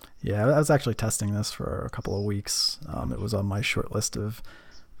 Yeah, I was actually testing this for a couple of weeks. It was on my short list of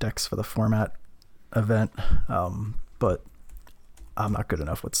decks for the format event, but I'm not good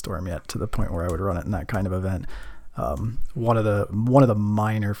enough with Storm yet to the point where I would run it in that kind of event. One of the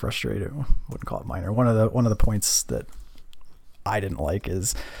minor frustrated, wouldn't call it minor, one of the points that I didn't like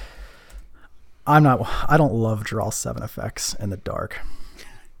is I don't love draw 7 effects in the dark.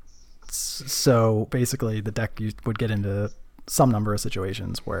 So basically the deck, you would get into some number of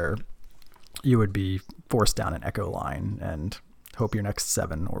situations where you would be forced down an echo line and hope your next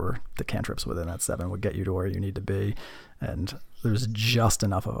 7 or the cantrips within that 7 would get you to where you need to be. And there's just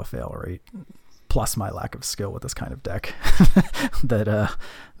enough of a fail rate, plus my lack of skill with this kind of deck, that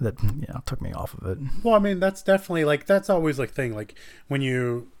took me off of it. Well, I mean, that's definitely that's always thing. When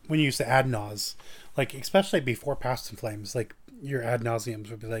you used to Ad Naus, especially before Past in Flames, your Ad Nauseams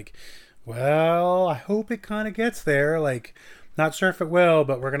would be well, I hope it kind of gets there. Not sure if it will,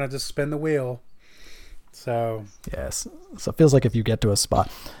 but we're gonna just spin the wheel. So yes, so it feels like if you get to a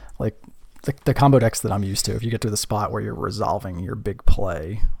spot, the combo decks that I'm used to, if you get to the spot where you're resolving your big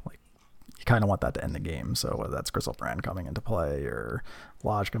play, you kind of want that to end the game. So whether that's Griselbrand coming into play or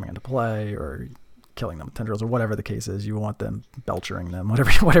Lodge coming into play, or killing them with tendrils or whatever the case is. You want them belchering them,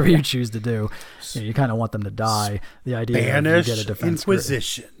 whatever you choose to do. You kind of want them to die. The idea Spanish of you get a defense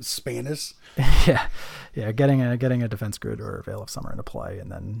Inquisition, Spanish. yeah, getting a defense grid or a Veil of Summer into play,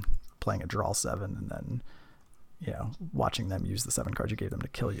 and then playing a draw 7, and then watching them use the 7 cards you gave them to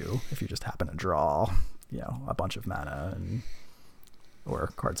kill you if you just happen to draw a bunch of mana or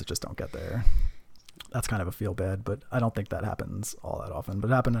cards that just don't get there. That's kind of a feel bad, but I don't think that happens all that often. But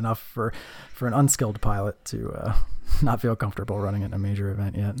it happened enough for an unskilled pilot to not feel comfortable running it in a major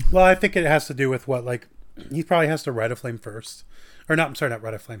event yet. Well, I think it has to do with he probably has to Red a Flame first. Or not, I'm sorry, not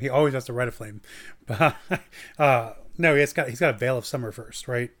Red a Flame. He always has to Red a Flame. But, no, he's got a Veil of Summer first,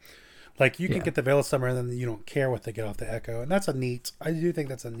 right? Like, you can get the Veil of Summer and then you don't care what they get off the Echo. And that's I do think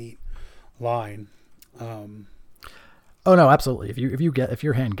that's a neat line. Oh no, absolutely. If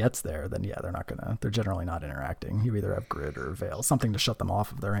your hand gets there, then they're generally not interacting. You either have Grid or Veil, something to shut them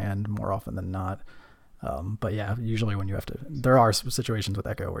off of their hand more often than not. But yeah, usually when you have to, there are situations with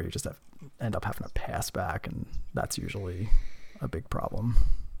Echo where you just end up having to pass back, and that's usually a big problem.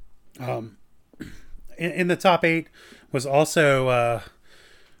 In the top 8 was also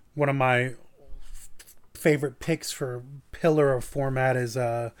one of my favorite picks for pillar of format is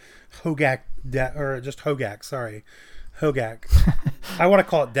Hogak, or just Hogak, sorry. Hogak. I want to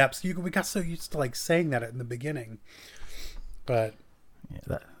call it Depths. We got so used to saying that in the beginning. But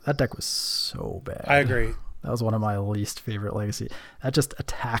yeah, that deck was so bad. I agree. That was one of my least favorite Legacy. That just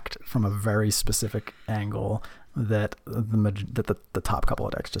attacked from a very specific angle that the top couple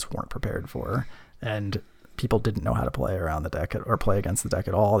of decks just weren't prepared for. And people didn't know how to play around the deck or play against the deck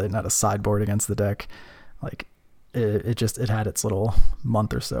at all. They didn't have a sideboard against the deck. It had its little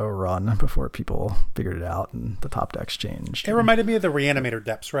month or so run before people figured it out and the top decks changed. It reminded me of the Reanimator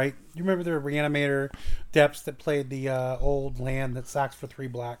Depths, right? You remember the Reanimator Depths that played the old land that sacks for 3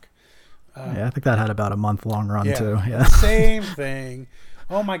 black? Yeah, I think that had about a month long run too. Yeah, same thing.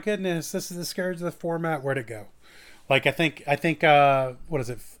 Oh my goodness, this is the Scourge of the format. Where'd it go? I think what is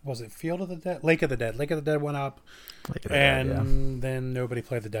it? Was it Field of the Dead? Lake of the Dead. Lake of the Dead went up, then nobody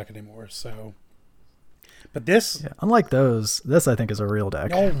played the deck anymore. So. But this, unlike those, this I think is a real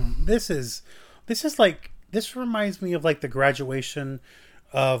deck. Oh, this reminds me of the graduation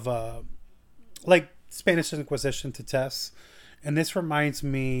of Spanish Inquisition to Tess, and this reminds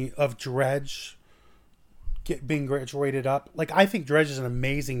me of Dredge being graduated up. I think Dredge is an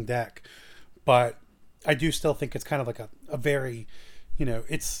amazing deck, but I do still think it's kind of a very,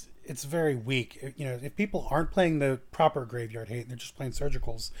 it's very weak. If people aren't playing the proper Graveyard Hate and they're just playing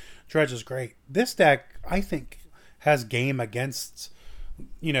Surgicals, Dredge is great. This deck, I think, has game against,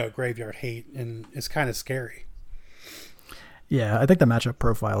 Graveyard Hate and is kind of scary. Yeah, I think the matchup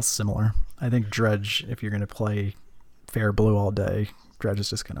profile is similar. I think Dredge, if you're going to play fair blue all day, Dredge is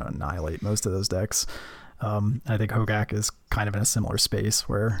just going to annihilate most of those decks. I think Hogak is kind of in a similar space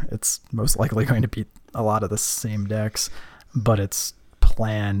where it's most likely going to beat a lot of the same decks, but its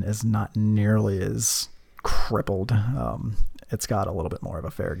plan is not nearly as crippled. It's got a little bit more of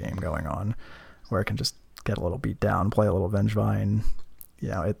a fair game going on where it can just get a little beat down, play a little Vengevine.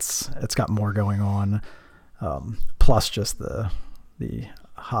 It's got more going on. Plus just the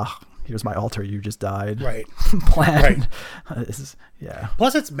here's my altar, you just died. Right. Plan. Right. Yeah.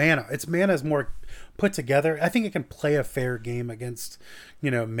 Plus it's mana. Its mana is more put together. I think it can play a fair game against,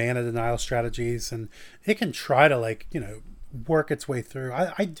 mana denial strategies, and it can try to work its way through.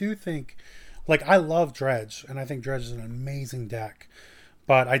 I do think, I love Dredge, and I think Dredge is an amazing deck,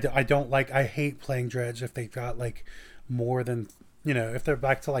 but I hate playing Dredge if they've got more than, if they're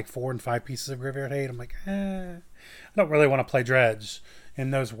back to 4 and 5 pieces of Graveyard Hate. I'm I don't really want to play Dredge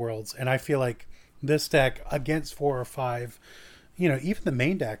in those worlds. And I feel like this deck against 4 or 5, even the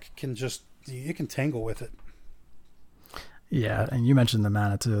main deck you can tangle with it. Yeah, and you mentioned the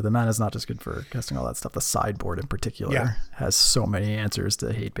mana too. The mana is not just good for casting all that stuff. The sideboard in particular has so many answers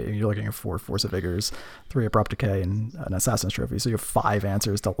to hate bait. You're looking at 4 Force of Vigors, 3 Abrupt Decay, and an Assassin's Trophy. So you have 5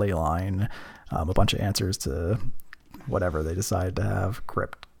 answers to Leyline, a bunch of answers to whatever they decide to have,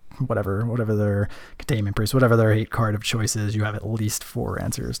 Crypt, whatever their Containment Priest, whatever their hate card of choice is. You have at least 4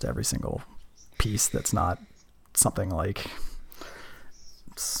 answers to every single piece that's not something like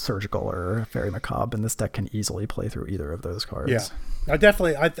Surgical or Fairy Macabre, and this deck can easily play through either of those cards. Yeah, I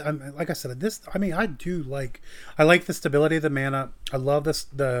definitely, I'm like I said, I like the stability of the mana. I love this,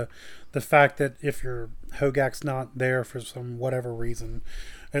 the fact that if your Hogak's not there for some whatever reason,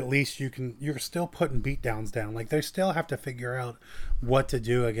 at least you're still putting beatdowns down. They still have to figure out what to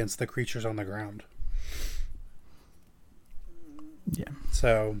do against the creatures on the ground. Yeah.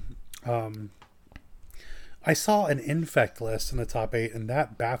 So, I saw an Infect list in the top 8, and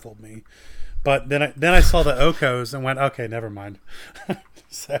that baffled me But then I saw the Okos and went, okay, never mind.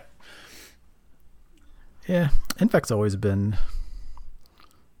 So Yeah, Infect's always been,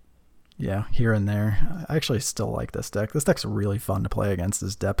 here and there. I actually still like this deck. This deck's really fun to play against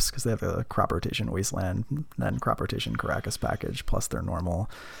as Depths because they have a Crop Rotation Wasteland, then Crop Rotation Caracas package, plus their normal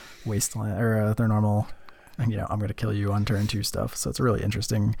Wasteland, or their normal, I'm going to kill you on turn 2 stuff. So it's a really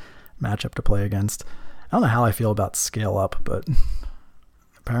interesting matchup to play against. I don't know how I feel about Scale Up, but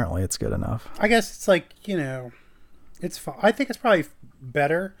apparently it's good enough. I guess it's like, it's fun. I think it's probably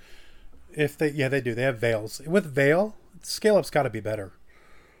better if they do. They have Veils. With Veil, Scale Up's got to be better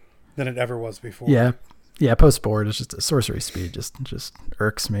than it ever was before. Yeah, post board is just sorcery speed just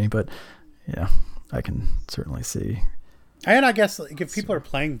irks me, but yeah, I can certainly see. And I guess like, if people are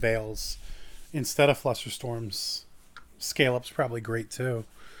playing Veils instead of Flusterstorms, Scale Up's probably great too.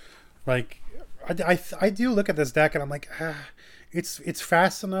 Like I do look at this deck and I'm like, it's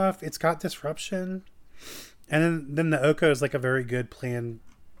fast enough, it's got disruption, and then the Oko is like a very good plan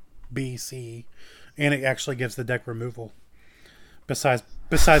B, C, and it actually gives the deck removal. Besides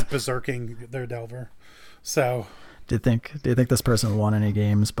berserking their Delver. So do you think this person won any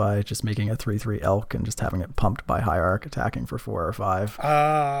games by just making a 3/3 elk and just having it pumped by Hierarch attacking for 4 or 5?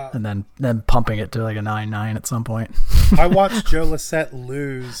 And then pumping it to like a 9/9 at some point? I watched Joe Lissette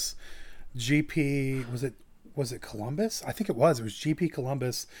lose GP, was it Columbus? I think it was GP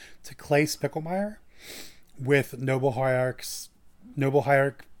Columbus to Clay Spickelmeyer with Noble Hierarch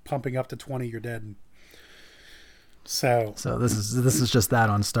pumping up to 20, you're dead. So this is just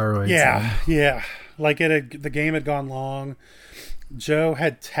that on steroids. Yeah. Like the game had gone long. Joe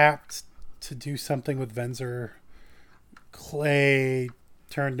had tapped to do something with Venser. Clay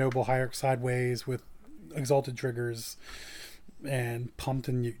turned Noble Hierarch sideways with Exalted Triggers and pumped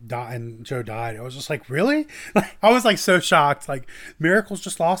and Joe died. I was just like, really? Like, I was like so shocked. Like, Miracles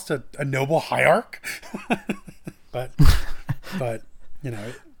just lost a Noble Hierarch. but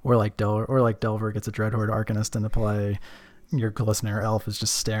Or like Delver gets a Dreadhorde Arcanist into play. Your Glistener Elf is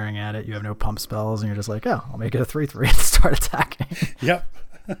just staring at it. You have no pump spells, and you're just like, oh, I'll make it a 3/3 and start attacking. Yep.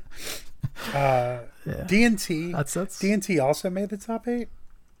 D&T. That's D&T also made the top 8.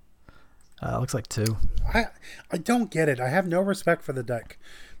 Looks like 2. I don't get it. I have no respect for the deck,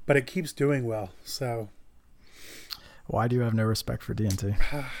 but it keeps doing well. So why do you have no respect for D&T?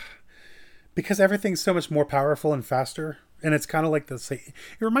 Because everything's so much more powerful and faster. And it's kind of like it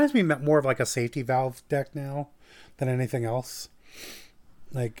reminds me more of like a safety valve deck now than anything else.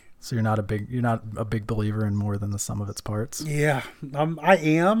 Like, so you're not a big believer in more than the sum of its parts. Yeah, I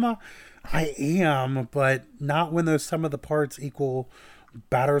am, but not when those sum of the parts equal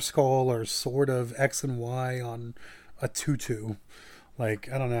Batterskull or Sword of X and Y on a 2/2.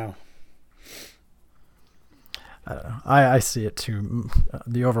 Like, I don't know. I don't know. I see it too.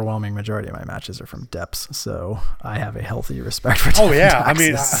 The overwhelming majority of my matches are from Depths, so I have a healthy respect for. Oh yeah, I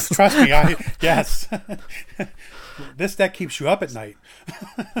mean, trust me. Yes, this deck keeps you up at night.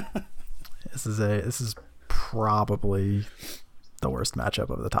 This is probably the worst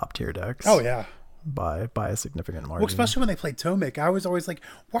matchup of the top tier decks. Oh yeah, by a significant margin. Well, especially when they played Tomic, I was always like,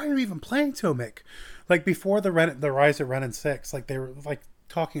 why are you even playing Tomic? Like before the Rise of Ren and 6, like they were like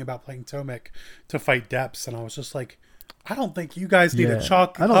talking about playing Tomic to fight Depths, and I was just like, I don't think you guys need to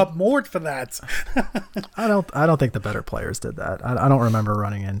chalk up more for that. I don't think the better players did that. I don't remember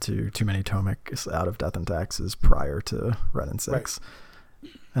running into too many Tomics out of Death and Taxes prior to Ren and 6.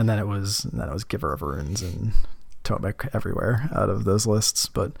 Right. And then it was Giver of Runes and Tomic everywhere out of those lists.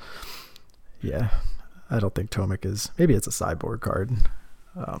 But yeah, I don't think Tomic is. Maybe it's a sideboard card.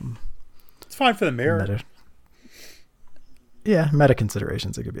 It's fine for the mirror. Meta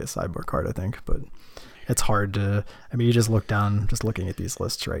considerations, it could be a sideboard card, I think, but it's hard to. I mean, you just look down, just looking at these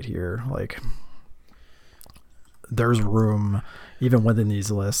lists right here. Like, there's room even within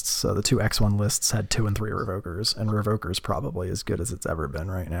these lists. So the 2 X1 lists had 2 and 3 Revokers, and Revoker's probably as good as it's ever been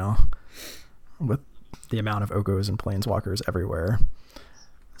right now, with the amount of Okos and Planeswalkers everywhere.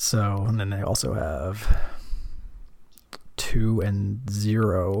 So, and then they also have 2 and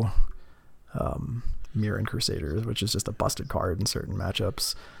 0 Mirran Crusaders, which is just a busted card in certain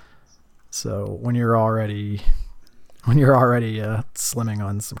matchups. So when you're already slimming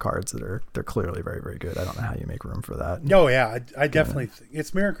on some cards that they're clearly very, very good, I don't know how you make room for that. Oh yeah, I definitely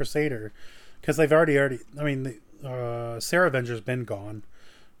it's Mirran Crusader because they've already. I mean, Sarah Avenger's been gone.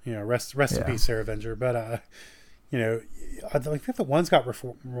 You know, rest in peace, Sarah Avenger. But you know, I think the one's got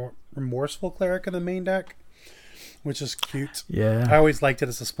Remorseful Cleric in the main deck, which is cute. Yeah, I always liked it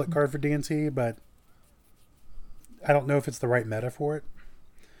as a split card for D&T, but I don't know if it's the right meta for it.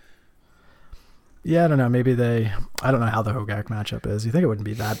 Yeah, I don't know. Maybe I don't know how the Hogak matchup is. You think it wouldn't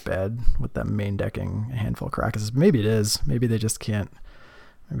be that bad with them main decking a handful of Karakas. Maybe it is. Maybe they just can't.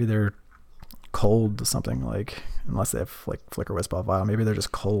 Maybe they're cold to something like, unless they have like Flicker Wisp off Vial. Maybe they're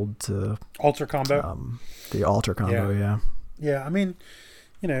just cold to Alter combo. The Alter combo, yeah. Yeah, I mean,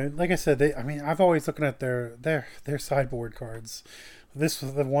 like I said, I've always looking at their sideboard cards. This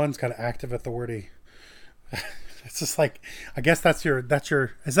was the one's got active authority. It's just like, I guess that's your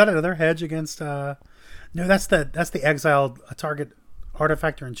is that another hedge against no, that's the exiled target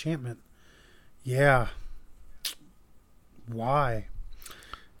artifact or enchantment. Yeah. Why?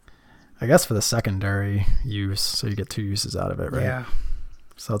 I guess for the secondary use, so you get 2 uses out of it, right? Yeah.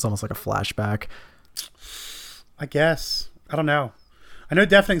 So it's almost like a flashback. I guess. I don't know. I know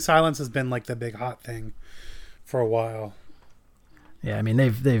Deafening Silence has been like the big hot thing for a while. Yeah, I mean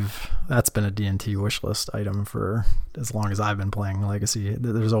that's been a D&T wish list item for as long as I've been playing Legacy.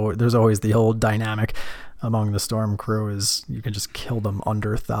 There's always the old dynamic among the Storm crew is you can just kill them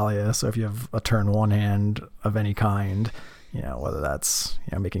under Thalia. So if you have a turn 1 hand of any kind, whether that's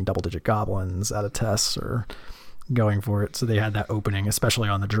making double-digit goblins out of tests or going for it. So they had that opening, especially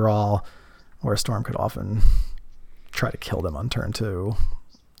on the draw, where Storm could often try to kill them on turn 2.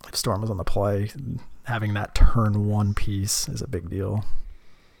 If Storm was on the play, having that turn 1 piece is a big deal.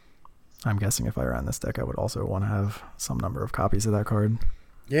 I'm guessing if I ran this deck, I would also want to have some number of copies of that card.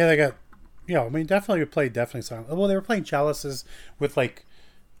 Yeah, they got, definitely would play Deafening Silence. Well, they were playing Chalices with like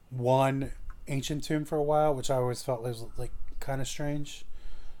 1 Ancient Tomb for a while, which I always felt was like kind of strange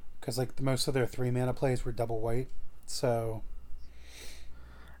because like most of their 3 mana plays were double white. So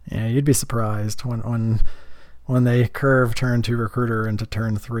yeah, you'd be surprised when they curve turn 2 Recruiter into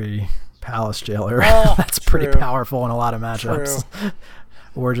turn 3 Palace Jailer. That's true. Pretty powerful in a lot of matchups.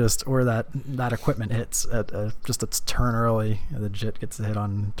 or that equipment hits at just its turn early. The Jit gets the hit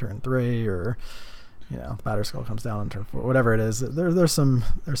on turn 3, or Batterskull comes down on turn 4. Whatever it is, there's some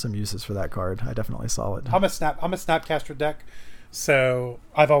uses for that card. I definitely saw it. I'm a Snapcaster deck, so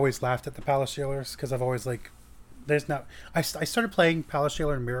I've always laughed at the Palace Jailers because I've always like I started playing Palace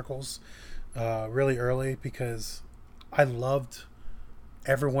Jailer and Miracles really early because I loved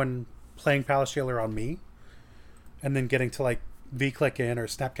everyone playing Palace Jailer on me and then getting to like V-click in or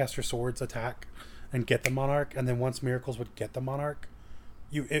Snapcaster Swords attack and get the Monarch, and then once Miracles would get the Monarch,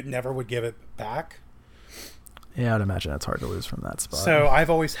 it never would give it back. Yeah, I'd imagine it's hard to lose from that spot. So I've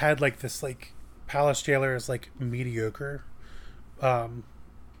always had like this like Palace Jailer is like mediocre,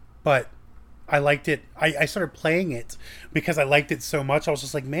 but I liked it. I started playing it because I liked it so much. I was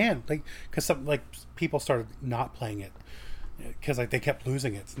just like, man, like, because some like people started not playing it because like they kept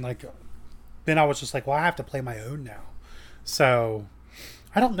losing it, and like then I was just like, well, I have to play my own now. So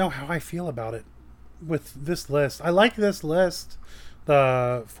I don't know how I feel about it with this list. I like this list,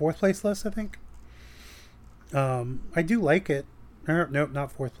 the 4th place list, I think. I do like it. No,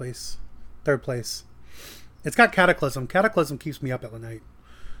 not 4th place, 3rd place. It's got Cataclysm. Cataclysm keeps me up at night.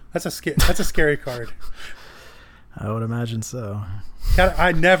 That's a scary card. I would imagine so.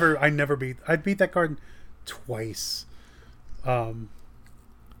 I beat that card twice. And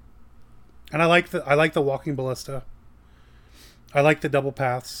I like the Walking Ballista. I like the double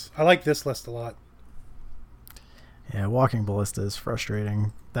paths. I like this list a lot. Yeah, Walking Ballista is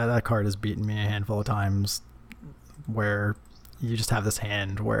frustrating. That card has beaten me a handful of times where you just have this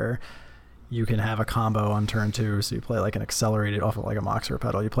hand where you can have a combo on turn 2, so you play like an accelerated off of like a Mox or a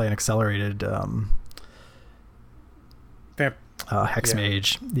Pedal. You play an accelerated Hex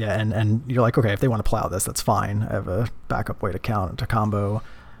Mage. Yeah, and you're like, okay, if they want to plow this, that's fine. I have a backup way to combo.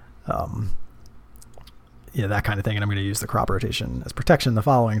 That kind of thing, and I'm going to use the Crop Rotation as protection the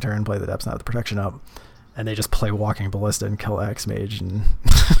following turn, play the Depths Knot with the protection up, and they just play Walking Ballista and kill Hex Mage, and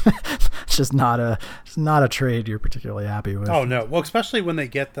it's just not a trade you're particularly happy with. Oh no, well, especially when they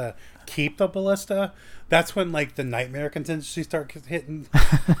get the keep the Ballista, that's when like the Nightmare contingency start hitting.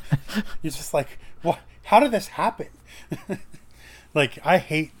 You're just like, what? How did this happen? Like, I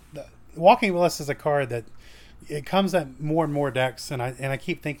hate Walking Ballista is a card that it comes at more and more decks, and I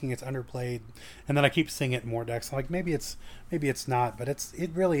keep thinking it's underplayed, and then I keep seeing it in more decks. I'm like, maybe it's not, but it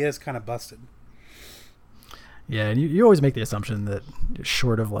really is kind of busted. Yeah, and you always make the assumption that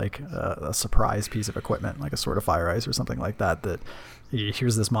short of like a surprise piece of equipment, like a Sword of Fire Ice or something like that, that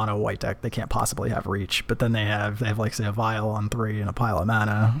here's this mono white deck, they can't possibly have reach, but then they have like, say, a Vial on 3 and a pile of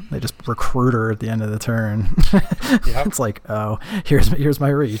mana. They just Recruiter at the end of the turn. Yep. It's like, oh, here's my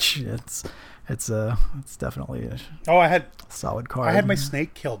reach. It's definitely a solid card. I had my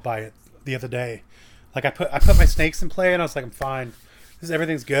snake killed by it the other day. Like I put my snakes in play, and I was like, I'm fine.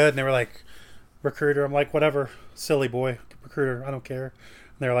 Everything's good. And they were like, Recruiter. I'm like, whatever, silly boy, Recruiter. I don't care.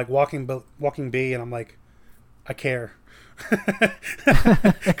 they're like walking B, and I'm like, I care.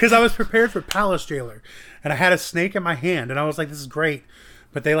 Because I was prepared for Palace Jailer, and I had a snake in my hand, and I was like, this is great.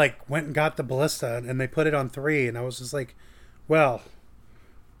 But they like went and got the Ballista, and they put it on 3, and I was just like, well,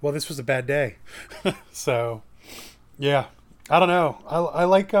 this was a bad day. So, yeah, I don't know. I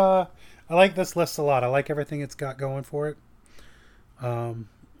like this list a lot. I like everything it's got going for it.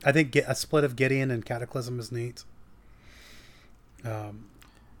 I think a split of Gideon and Cataclysm is neat. The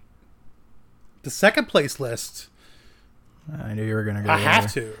second place list. I knew you were going to go. I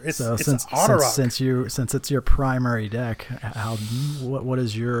have to. It's Honorok. Since it's your primary deck, what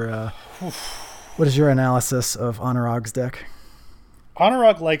is your analysis of Honorok's deck?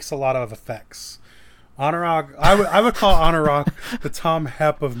 Honorok likes a lot of effects. Honorok, I would call Honorok the Tom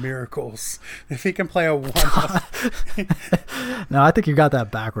Hep of miracles. If he can play a 1. No, I think you got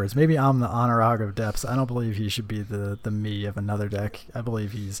that backwards. Maybe I'm the Honorok of depths. I don't believe he should be the me of another deck. I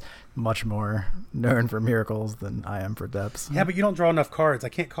believe he's much more known for miracles than I am for depths. Yeah, but you don't draw enough cards. I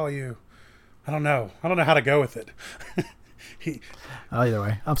can't call you. I don't know how to go with it. Either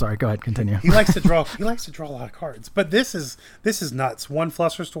way, I'm sorry. Go ahead, continue. He likes to draw. He likes to draw a lot of cards. But this is nuts. 1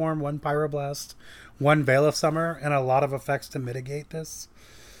 Flusterstorm, 1 Pyroblast, 1 Veil of Summer, and a lot of effects to mitigate this.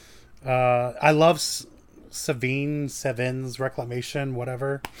 I love Sevin's Reclamation,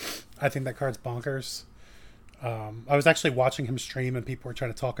 whatever. I think that card's bonkers. I was actually watching him stream, and people were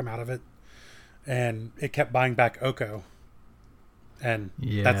trying to talk him out of it, and it kept buying back Oko. And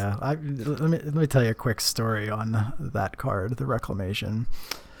yeah, let me tell you a quick story on that card, the Reclamation.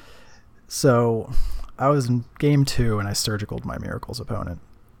 So I was in game 2, and I surgicaled my Miracles opponent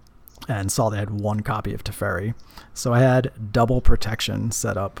and saw they had 1 copy of Teferi. So I had double protection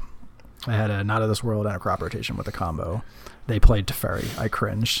set up. I had a Not of This World and a Crop Rotation with a combo. They played Teferi. I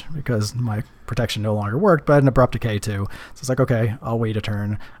cringed because my protection no longer worked, but I had an Abrupt Decay too. So it's like, okay, I'll wait a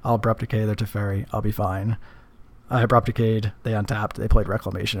turn. I'll Abrupt Decay their Teferi. I'll be fine. I Abrupt Decayed. They untapped. They played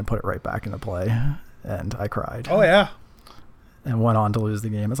Reclamation and put it right back into play. And I cried. Oh, yeah. And went on to lose the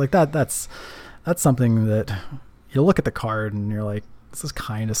game. It's like that's something that you look at the card and you're like, this is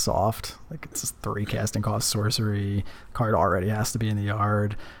kind of soft. Like, it's just 3 casting cost sorcery. Card already has to be in the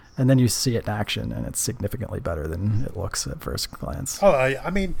yard. And then you see it in action, and it's significantly better than it looks at first glance. Oh, I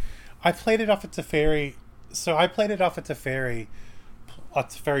mean, I played it off at Teferi. So I played it off at Teferi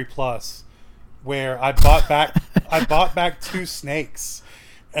Plus, where I bought back 2 snakes,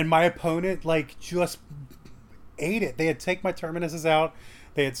 and my opponent like just ate it. They had taken my Terminuses out.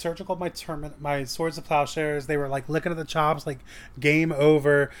 They had surgicaled my Swords of Plowshares. They were like licking at the chops, like game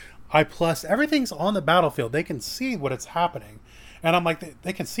over. Everything's on the battlefield. They can see what it's happening. And I'm like,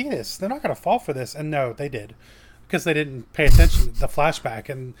 they can see this. They're not going to fall for this. And no, they did. Because they didn't pay attention to the flashback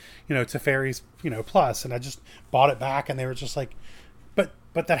and, Teferi's, plus. And I just bought it back, and they were just like, but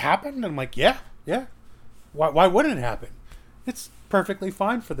that happened? And I'm like, yeah. Why wouldn't it happen? It's perfectly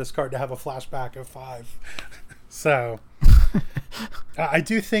fine for this card to have a flashback of 5. So, I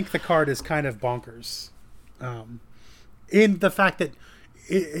do think the card is kind of bonkers. In the fact that,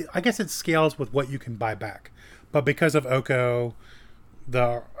 I guess it scales with what you can buy back. But because of Oko,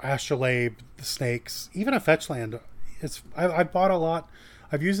 the Astrolabe, the snakes, even a fetch land, I bought a lot.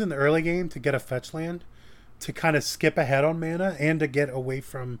 I've used it in the early game to get a fetch land to kind of skip ahead on mana and to get away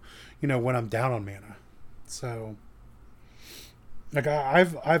from, when I'm down on mana. So, like,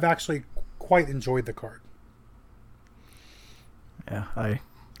 I've actually quite enjoyed the card. Yeah,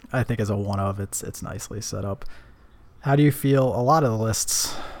 I think as a one-of, it's nicely set up. How do you feel? A lot of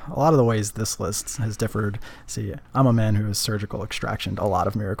the ways this list has differed. See, I'm a man who has surgical extractioned a lot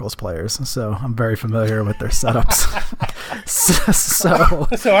of Miracles players, so I'm very familiar with their setups.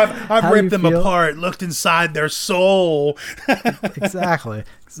 so I've ripped them apart, looked inside their soul. Exactly.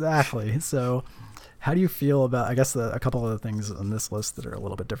 So how do you feel about, I guess, a couple of the things on this list that are a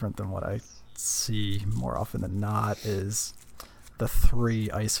little bit different than what I see more often than not is the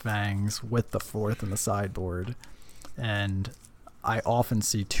 3 Ice Fangs with the 4th in the sideboard. And I often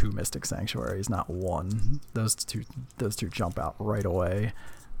see 2 Mystic Sanctuaries, not 1. Those two jump out right away.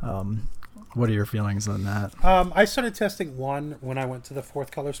 What are your feelings on that? I started testing 1 when I went to the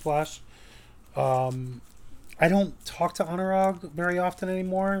 4th Color Splash. I don't talk to Honorog very often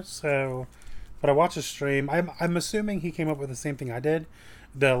anymore, but I watch his stream. I'm assuming he came up with the same thing I did.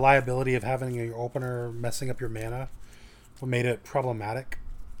 The liability of having your opener messing up your mana made it problematic.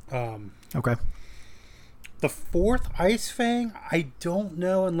 Okay. The 4th Ice Fang, I don't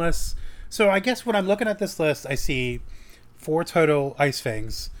know unless... So I guess when I'm looking at this list, I see 4 total Ice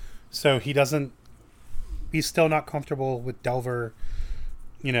Fangs. So he's still not comfortable with Delver,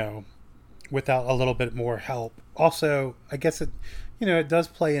 without a little bit more help. also, I guess it does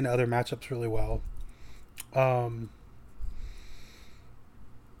play in other matchups really well. Um,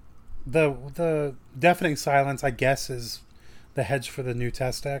 the Deafening Silence, I guess, is the hedge for the new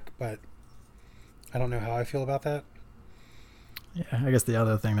test deck, but I don't know how I feel about that. Yeah, I guess the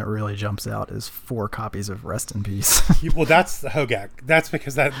other thing that really jumps out is 4 copies of Rest in Peace. Well, that's the Hogak. That's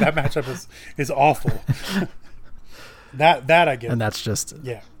because that matchup is awful. that I get. And that's just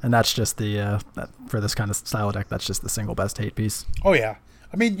the for this kind of style deck, that's just the single best hate piece. Oh yeah,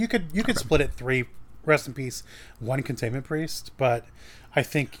 I mean you could split it 3 Rest in Peace, 1 Containment Priest, but I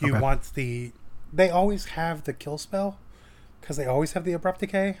think you want they always have the kill spell because they always have the Abrupt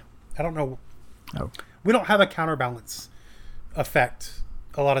Decay. I don't know. Oh, We don't have a counterbalance effect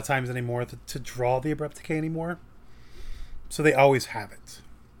a lot of times anymore to draw the Abrupt Decay anymore, so they always have it.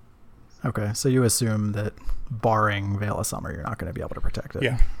 okay. So you assume that barring Veil of Summer, you're not going to be able to protect it.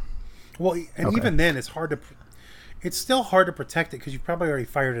 Yeah. Well, and even then, it's still hard to protect it because you've probably already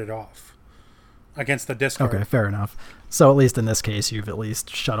fired it off against the discard. Okay, fair enough. So at least in this case, you've at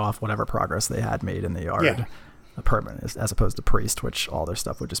least shut off whatever progress they had made in the yard. Yeah. A permanent, as opposed to Priest, which all their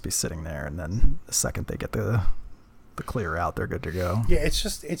stuff would just be sitting there, and then the second they get the clear out, they're good to go. Yeah,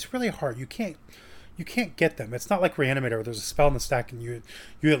 it's really hard. You can't get them. It's not like Reanimator where there's a spell in the stack and you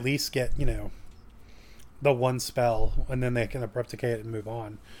at least get the one spell and then they can Abrupt Decay it and move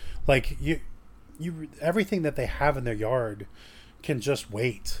on. Like you everything that they have in their yard can just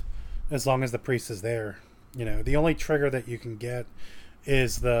wait as long as the priest is there. The only trigger that you can get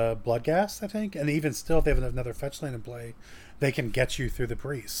is the Bloodghast, I think, and even still, if they have another fetch land in play, they can get you through the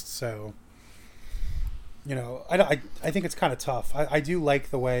priest. So, I think it's kind of tough. I do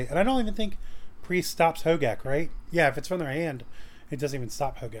like the way, and I don't even think priest stops Hogak, right? Yeah, if it's from their hand, it doesn't even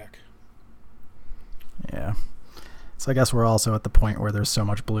stop Hogak. Yeah. So I guess we're also at the point where there's so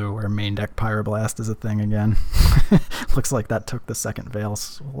much blue where main deck Pyroblast is a thing again. Looks like that took the second Veil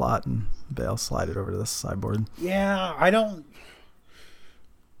slot and Veil slided over to the sideboard. Yeah,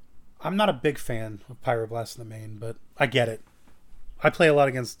 I'm not a big fan of Pyroblast in the main, but I get it. I play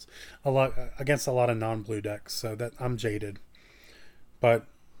against a lot of non-blue decks, so that I'm jaded. But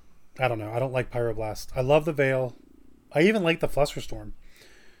I don't know. I don't like Pyroblast. I love the Veil. I even like the Flusterstorm.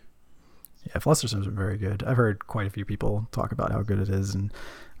 Yeah, Flusterstorms are very good. I've heard quite a few people talk about how good it is, and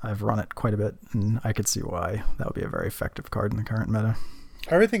I've run it quite a bit, and I could see why that would be a very effective card in the current meta.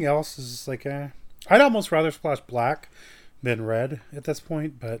 Everything else is like, I'd almost rather splash black than red at this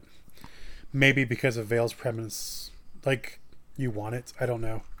point, but maybe because of Veil's premise, like you want it. I don't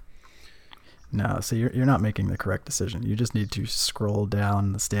know. No, so you're not making the correct decision. You just need to scroll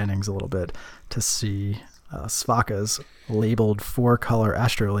down the standings a little bit to see Svaka's labeled 4-color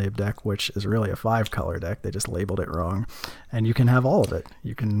Astrolabe deck, which is really a 5-color deck. They just labeled it wrong, and you can have all of it.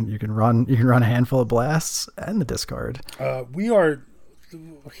 You can run a handful of blasts and the discard. We are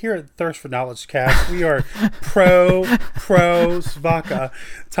here at Thirst for Knowledge Cast. We are pro Svaka.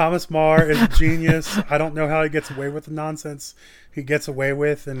 Thomas Marr is a genius. I don't know how he gets away with the nonsense he gets away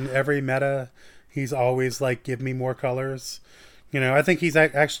with in every meta. He's always like, give me more colors. I think he's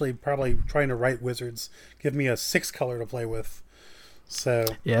actually probably trying to write Wizards. Give me a 6-color to play with. So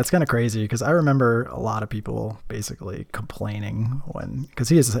yeah, it's kind of crazy because I remember a lot of people basically complaining because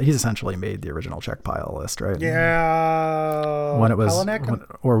he's essentially made the original check pile list, right? Yeah, when it was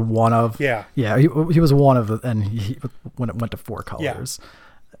one of he was one of the, and when it went to 4 colors. Yeah.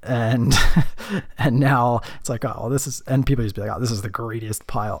 And now it's like, oh, this is, and people used to be like, oh, this is the greediest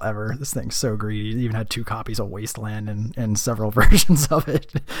pile ever. This thing's so greedy. It even had 2 copies of Wasteland and several versions of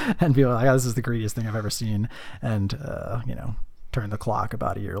it. And people are like, oh, this is the greediest thing I've ever seen. And, turn the clock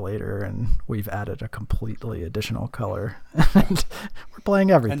about a year later and we've added a completely additional color. And we're playing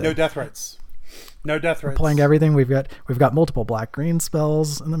everything. And no death threats. We're playing everything. We've got multiple black-green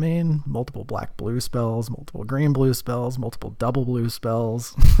spells in the main, multiple black-blue spells, multiple green-blue spells, multiple double-blue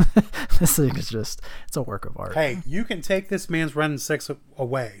spells. This thing is it's a work of art. Hey, you can take this man's Run 6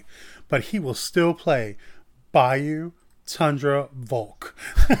 away, but he will still play Tundra, Volk.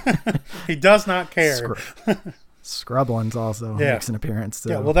 He does not care. Scrublands also makes an appearance too.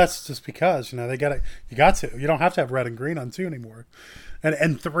 Yeah, well, that's just because you got to. You don't have to have red and green on 2 anymore,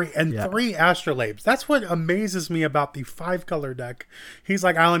 and 3 Astrolabes. That's what amazes me about the 5-color deck. He's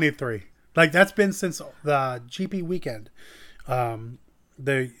like, I only need 3. Like that's been since the GP weekend,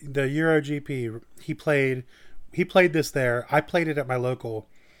 the Euro GP. He played this there. I played it at my local.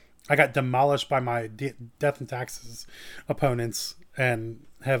 I got demolished by my Death and Taxes opponents and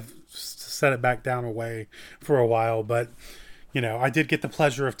have set it back down away for a while. But, I did get the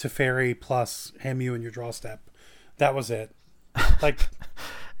pleasure of Teferi plus Hamu in your draw step. That was it. Like,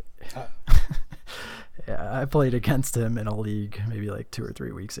 Yeah, I played against him in a league maybe like 2 or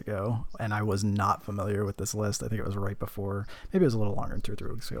 3 weeks ago, and I was not familiar with this list. I think it was right before, maybe it was a little longer than 2 or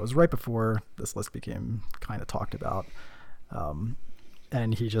 3 weeks ago. It was right before this list became kind of talked about.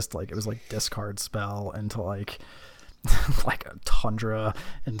 And he just like, it was like discard spell into like like a Tundra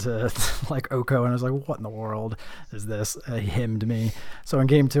into like Oko, and I was like, what in the world is this? He hymned me. So in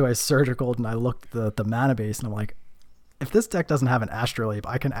game 2 I surgicaled and I looked at the mana base and I'm like, if this deck doesn't have an Astrolabe,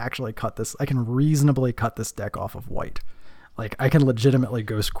 I can actually I can reasonably cut this deck off of white. Like, I can legitimately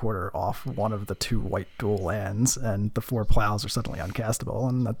Ghost Quarter off one of the 2 white dual lands, and the 4 plows are suddenly uncastable,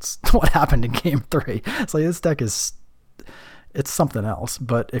 and that's what happened in game 3. So this deck it's something else.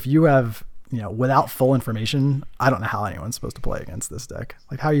 But if you have, without full information, I don't know how anyone's supposed to play against this deck.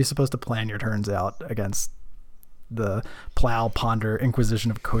 Like, how are you supposed to plan your turns out against the Plow, Ponder, Inquisition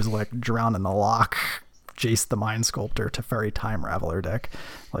of Kozilek, Drown in the Loch, Jace the Mind Sculptor, Teferi Time Raveler deck?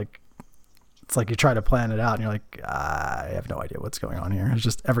 Like, it's like you try to plan it out and you're like, I have no idea what's going on here. It's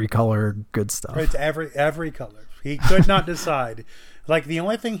just every color, good stuff. It's every color. He could not decide. Like, the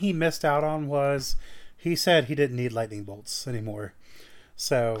only thing he missed out on was he said he didn't need lightning bolts anymore.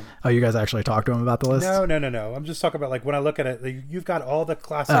 So, you guys actually talked to him about the list? No. I'm just talking about, like, when I look at it, like, you've got all the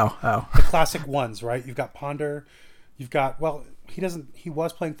classic, the classic ones, right? You've got Ponder. You've got, well, he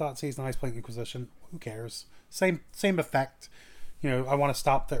was playing Thoughtseize, now he's playing Inquisition. Who cares? Same effect. I want to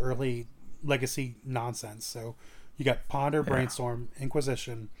stop the early legacy nonsense. So you got Ponder, Brainstorm,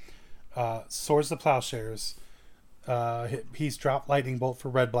 Inquisition, Swords to Plowshares. He's dropped Lightning Bolt for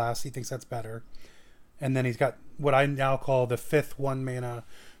Red Blast. He thinks that's better. And then he's got what I now call the 5th 1 mana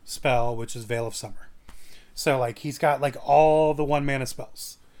spell, which is Veil of Summer. So, like, he's got, like, all the 1 mana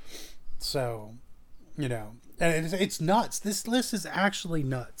spells. So, and it's nuts. This list is actually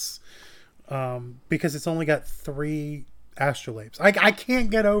nuts. Because it's only got 3 Astrolabes. I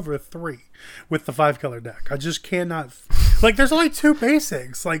can't get over 3 with the 5-color deck. I just cannot. Like, there's only 2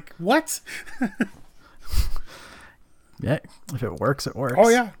 basics. Like, what? Yeah, if it works, it works. Oh,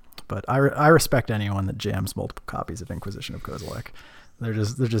 yeah. But I respect anyone that jams multiple copies of Inquisition of Kozilek. They're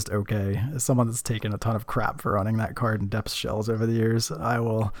just okay. As someone that's taken a ton of crap for running that card in Depth Shells over the years, I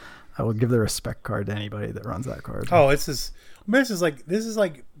will give the respect card to anybody that runs that card. Oh, this is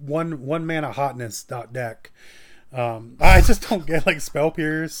like one mana hotness deck. I just don't get, like, Spell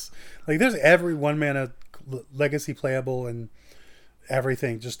Pierce. Like, there's every 1 mana legacy playable and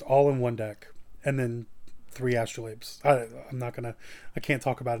everything just all in one deck, and then 3 Astrolabes. I can't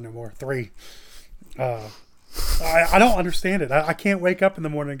talk about it no more. 3. I don't understand it. I can't wake up in the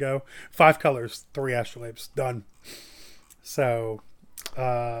morning and go 5 colors, 3 Astrolabes, done. So,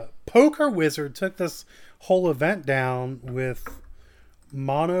 Poker Wizard took this whole event down with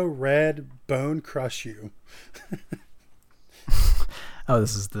mono red Bone Crush You.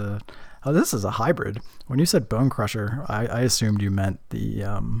 This is a hybrid. When you said Bone Crusher, I assumed you meant the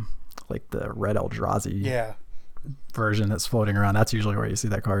like the red Eldrazi version that's floating around. That's usually where you see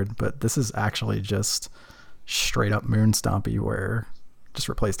that card, but this is actually just straight up Moon Stompy, where just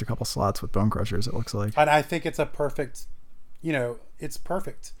replaced a couple slots with Bone Crushers, it looks like. And I think it's a perfect, it's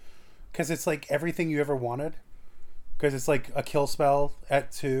perfect because it's like everything you ever wanted, because it's like a kill spell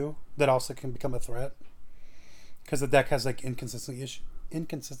at 2 that also can become a threat, because the deck has, like, inconsistency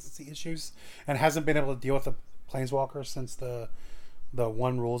issues and hasn't been able to deal with the Planeswalker since the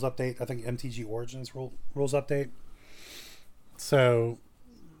 1 rules update. I think MTG Origins rules update. So,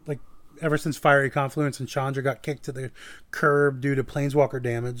 like, ever since Fiery Confluence and Chandra got kicked to the curb due to Planeswalker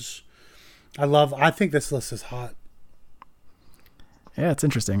damage, I think this list is hot. Yeah, it's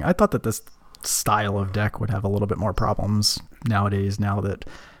interesting. I thought that this style of deck would have a little bit more problems nowadays, now that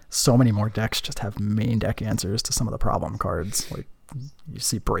so many more decks just have main deck answers to some of the problem cards. Like, you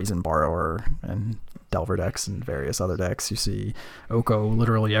see Brazen Borrower and Delver decks and various other decks. You see Oko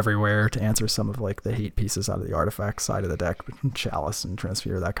literally everywhere to answer some of, like, the hate pieces out of the artifact side of the deck, Chalice and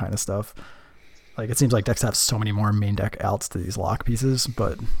Transfigure, that kind of stuff. Like, it seems like decks have so many more main deck outs to these lock pieces,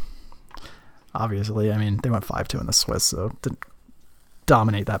 but obviously, I mean, they went 5-2 in the Swiss, so didn't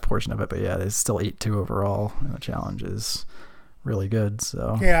dominate that portion of it, but yeah, it's still 8-2 overall, and the challenge is really good.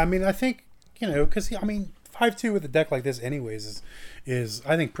 So yeah, I mean, I think, because 5-2 with a deck like this anyways is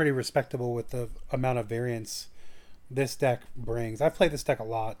I think pretty respectable with the amount of variance this deck brings. I've played this deck a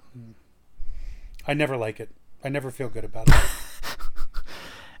lot. I never like it. I never feel good about it.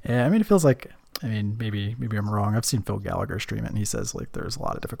 Yeah, I mean, it feels like, maybe I'm wrong. I've seen Phil Gallagher stream it, and he says, like, there's a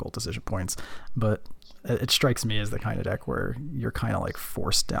lot of difficult decision points, but it strikes me as the kind of deck where you're kind of, like,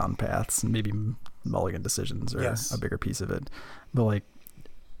 forced down paths, and maybe mulligan decisions are a bigger piece of it. But, like,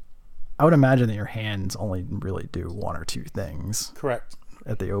 I would imagine that your hands only really do 1 or 2 things. Correct.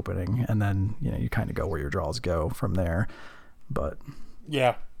 at the opening, and then you kind of go where your draws go from there. But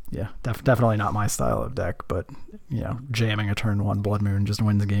yeah, definitely not my style of deck. But jamming a turn 1 Blood Moon just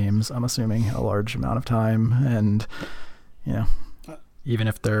wins games, I'm assuming, a large amount of time. And even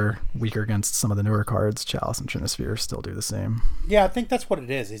if they're weaker against some of the newer cards, Chalice and Trinisphere still do the same. Yeah, I think that's what it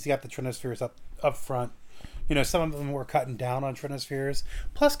is. He's got the Trinispheres up front. Some of them were cutting down on Trinispheres.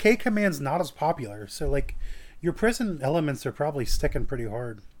 Plus, K-Command's not as popular. So, like, your prison elements are probably sticking pretty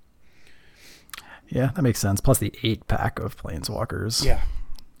hard. Yeah, that makes sense. Plus the 8-pack of Planeswalkers. Yeah.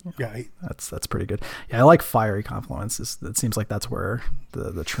 That's pretty good. Yeah, I like Fiery Confluence. It seems like that's where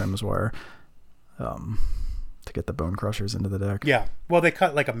the trims were to get the Bone Crushers into the deck. Yeah. Well, they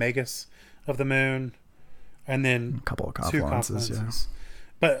cut like a Magus of the Moon and then a couple of two Confluences. Yeah.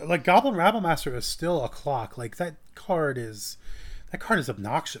 But like Goblin Rabblemaster is still a clock. Like that card is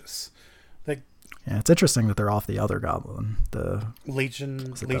obnoxious. Like, yeah, it's interesting that they're off the other Goblin, the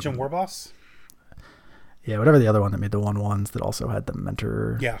Legion Warboss. Yeah, whatever the other one that made the 1/1s that also had the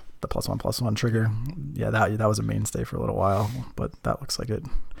Mentor. Yeah. The +1/+1 trigger. Yeah, that was a mainstay for a little while, but that looks like it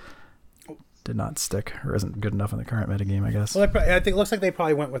did not stick or isn't good enough in the current metagame, I guess. Well, I think it looks like they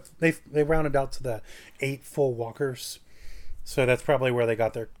probably went with they rounded out to the 8 full walkers. So that's probably where they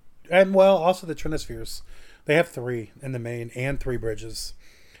got their, and well, also the Trinispheres. They have 3 in the main and 3 bridges.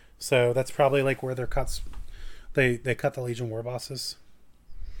 So that's probably like where their cuts, they cut the Legion Warbosses.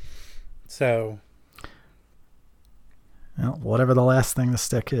 So, well, whatever the last thing to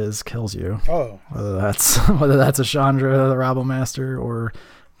stick is kills you. Oh, whether that's a Chandra, the Rabblemaster, or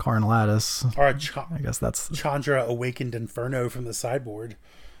Karn Lattice. Or I guess that's Chandra Awakened Inferno from the sideboard.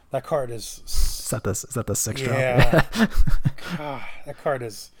 That card is. Is that the 6 drop? Yeah. God, that card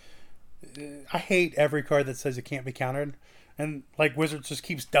is. I hate every card that says it can't be countered, and like Wizards just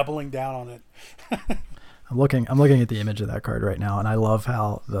keeps doubling down on it. I'm looking at the image of that card right now, and I love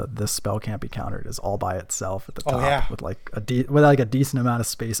how this spell can't be countered is all by itself at the top with like a decent amount of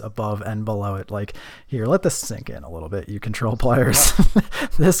space above and below it. Like, here, let this sink in a little bit, you control players.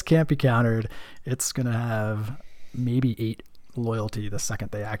 This can't be countered. It's gonna have maybe 8 loyalty the second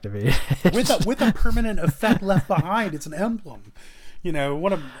they activate it. with a permanent effect left behind. It's an emblem.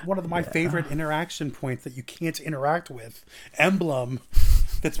 One of my favorite interaction points that you can't interact with. Emblem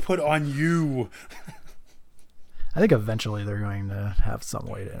that's put on you. I think eventually they're going to have some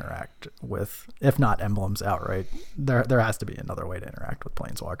way to interact with, if not emblems outright. There has to be another way to interact with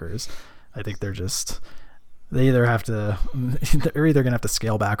Planeswalkers. I think they're either going to have to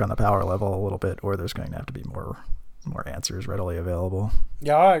scale back on the power level a little bit, or there's going to have to be more answers readily available.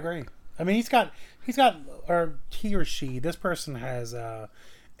 Yeah, I agree. I mean, or he or she, this person has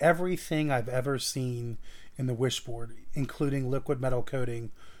everything I've ever seen in the Wishboard, including liquid metal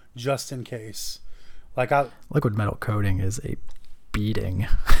coating, just in case. Liquid metal coating is a beating.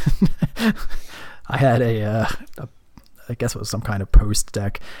 I had I guess it was some kind of post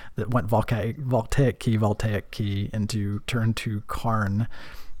deck that went Voltaic Key into turn 2 Karn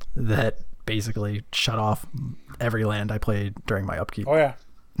that basically shut off every land I played during my upkeep. Oh yeah.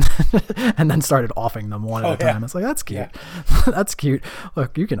 And then started offing them one at a time. It's like, that's cute. Yeah. That's cute.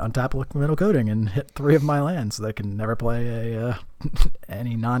 Look, you can untap liquid metal coating and hit 3 of my lands so they can never play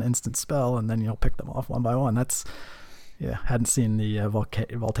any non-instant spell, and then you'll pick them off one by one. That's, hadn't seen the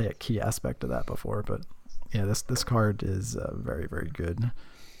Voltaic Key aspect of that before, but yeah, this card is very, very good.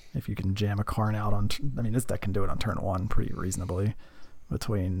 If you can jam a Karn out this deck can do it on turn 1 pretty reasonably.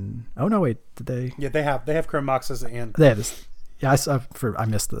 Did they? Yeah, they have Chrome Moxes and they have this. Yeah, I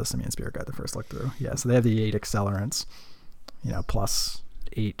missed the Simian Spirit Guide the first look through. Yeah, so they have the 8 accelerants, plus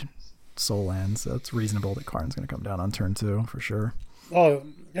 8 soul lands. So it's reasonable that Karn's going to come down on turn 2 for sure. Oh,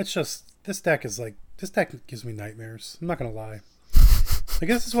 it's just this deck gives me nightmares. I'm not going to lie. I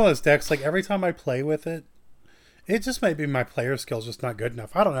guess it's one of those decks. Like every time I play with it, it just might be my player skills just not good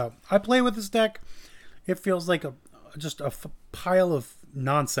enough. I don't know. I play with this deck, it feels like just a pile of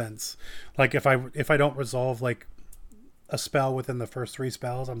nonsense. Like if I don't resolve like a spell within the first 3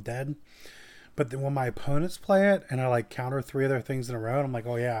 spells, I'm dead. But then when my opponents play it and I like counter 3 of their things in a row, and I'm like,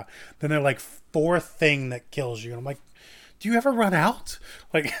 oh yeah. Then they're like 4th thing that kills you. And I'm like, do you ever run out?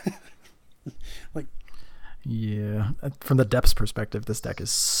 Like, yeah. From the depths perspective, this deck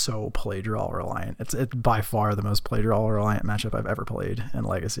is so play draw reliant. It's by far the most play draw reliant matchup I've ever played in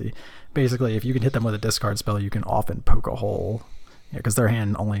Legacy. Basically, if you can hit them with a discard spell, you can often poke a hole. Because their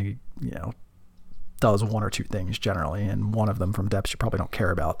hand only, does one or two things generally, and one of them from depths you probably don't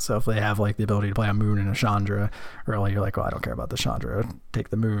care about. So if they have like the ability to play a moon and a Chandra early, you're like, well, I don't care about the Chandra. Take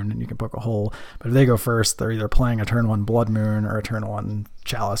the moon and you can poke a hole. But if they go first, they're either playing a turn 1 Blood Moon or a turn 1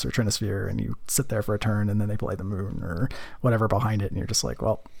 Chalice or Trinisphere, and you sit there for a turn, and then they play the moon or whatever behind it, and you're just like,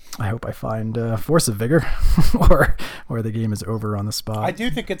 well, I hope I find Force of Vigor, or the game is over on the spot. I do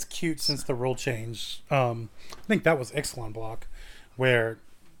think it's cute since the rule change. I think that was Ixalan block, where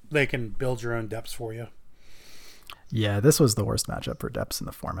they can build your own depths for you. Yeah, this was the worst matchup for depths in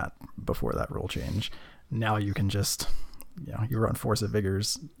the format before that rule change. Now you can just, you run Force of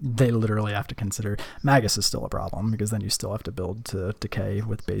Vigors. They literally have to consider Magus is still a problem, because then you still have to build to decay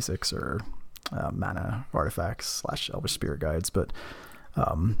with basics or mana artifacts / Elvish Spirit Guides. But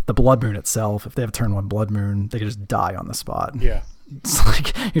the Blood Moon itself, if they have turn 1 Blood Moon, they can just die on the spot. Yeah. It's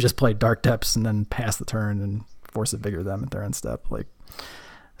like you just play Dark Depths and then pass the turn and Force of Vigor them at their end step.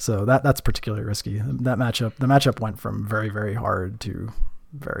 So that's particularly risky. The matchup went from very, very hard to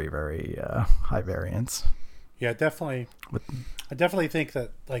very, very high variance. Yeah, definitely. I definitely think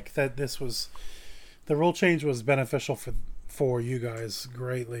that this was, the rule change was beneficial for you guys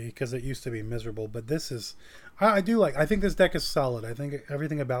greatly, because it used to be miserable. But this is, I think this deck is solid. I think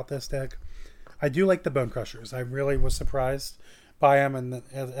everything about this deck, I do like the Bone Crushers. I really was surprised by them, and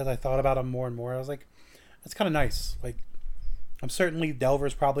as I thought about them more and more, I was like, that's kind of nice. I'm certainly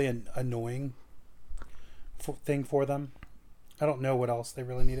Delver's probably an annoying thing for them. I don't know what else they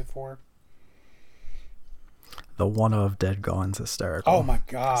really need it for. The one of Dead Gone's hysterical. Oh my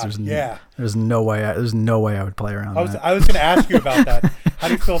god! There's no way I would play around. I was going to ask you about that. How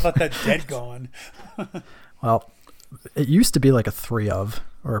do you feel about that Dead Gone? Well, it used to be like a 3 of,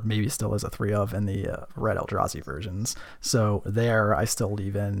 or maybe still is a 3 of in the Red Eldrazi versions. So there, I still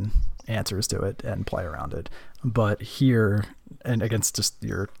leave in answers to it and play around it. But here, and against just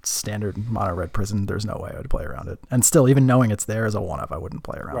your standard mono red prison, there's no way I would play around it. And still, even knowing it's there as a 1 of, I wouldn't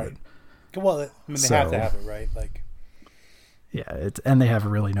play around it. Well, they have to have it, right? Yeah, and they have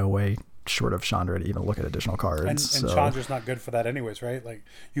really no way short of Chandra to even look at additional cards. And Chandra's not good for that anyways, right?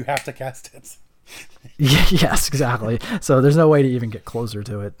 You have to cast it. Yes, exactly. So there's no way to even get closer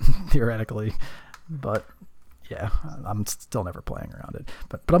to it, theoretically. But yeah, I'm still never playing around it.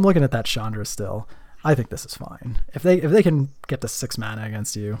 But I'm looking at that Chandra still. I think this is fine. If they can get to 6 mana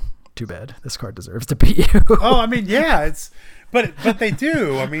against you, too bad. This card deserves to beat you. Oh, I mean, yeah, but they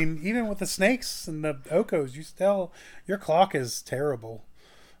do. I mean, even with the snakes and the Okos, your clock is terrible.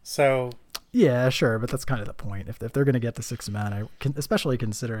 So yeah, sure, but that's kind of the point. If they're going to get to 6 mana, especially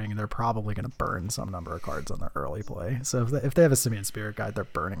considering they're probably going to burn some number of cards on their early play. So if they have a Simian Spirit Guide, they're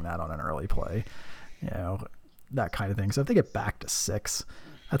burning that on an early play. That kind of thing. So if they get back to 6,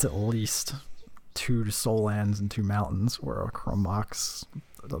 that's at least 2 Soul Lands and 2 Mountains, or a Chrome Mox,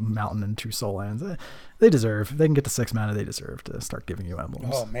 a Mountain and 2 Soul Lands. They deserve. If they can get to 6 mana, they deserve to start giving you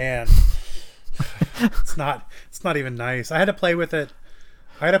emblems. Oh man, it's not even nice. I had to play with it.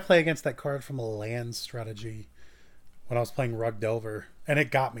 I had to play against that card from a land strategy when I was playing Rug Delver, and it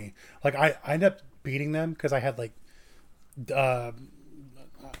got me. I ended up beating them because I had Dreadhorde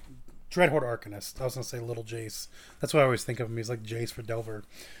Arcanist. I was gonna say Little Jace. That's what I always think of him. He's like Jace for Delver.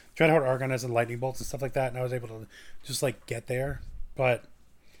 Dreadhorde Arcanist and Lightning Bolts and stuff like that, and I was able to just get there. But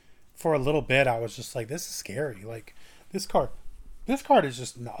for a little bit, I was just like, this is scary. This card is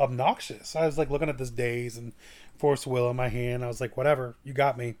just obnoxious. I was looking at this Daze and Force Will in my hand. I was like, whatever, you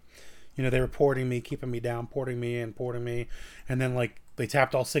got me. They were porting me, keeping me down, porting me, and then they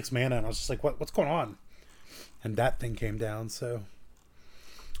tapped all 6 mana, and I was just like, what's going on? And that thing came down. So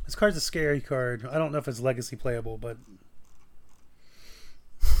this card's a scary card. I don't know if it's legacy playable, but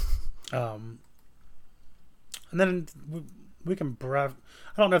and then we can I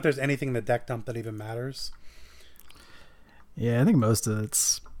don't know if there's anything in the deck dump that even matters. Yeah, I think most of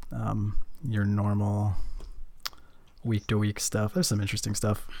it's your normal week-to-week stuff. There's some interesting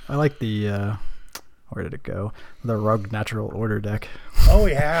stuff. I like the where did it go? The Rug Natural Order deck. Oh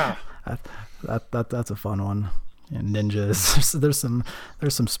yeah, that's a fun one. And ninjas.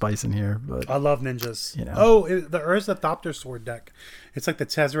 There's some spice in here, but I love ninjas. The Urza Thopter Sword deck. It's like the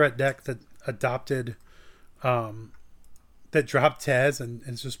Tezzeret deck that adopted, that dropped Tez and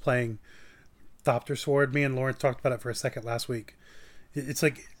is just playing Thopter Sword. Me and Lawrence talked about it for a second last week. It's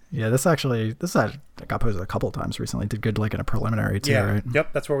like, yeah, this got posted a couple of times recently. Did good in a preliminary too, yeah, right?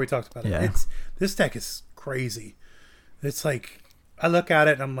 Yep, that's where we talked about it. Yeah. This deck is crazy. It's I look at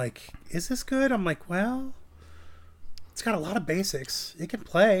it and I'm like, is this good? I'm like, well, it's got a lot of basics. It can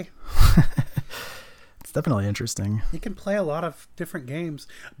play. It's definitely interesting. You can play a lot of different games.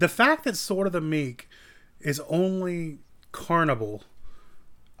 The fact that Sword of the Meek is only Carnival,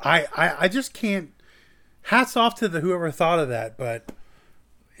 I just can't. hats off to whoever thought of that, but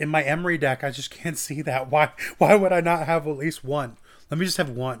in my Emery deck, I just can't see that. Why would I not have at least one? Let me just have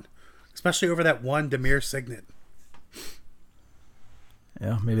one, especially over that one Dimir Signet.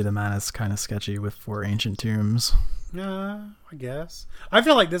 Yeah, maybe the mana's kind of sketchy with 4 Ancient Tombs. I guess. I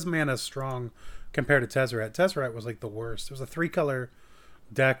feel like this mana is strong compared to Tezzeret. Tezzeret was like the worst. It was a 3-color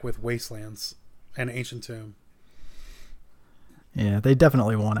deck with Wastelands and Ancient Tomb. Yeah, they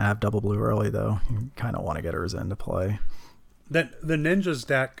definitely want to have double blue early, though. You kind of want to get Urza into play. The Ninjas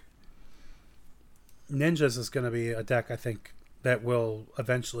deck, Ninjas is going to be a deck, I think, that will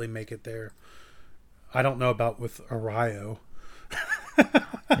eventually make it there. I don't know about with Arayo.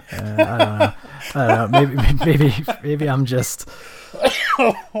 Yeah, I don't know. Maybe I'm just.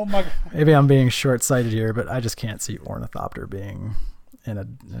 Oh my God. Maybe I'm being short-sighted here, but I just can't see Ornithopter being in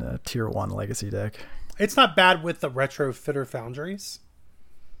a tier 1 legacy deck. It's not bad with the Retrofitter Foundries.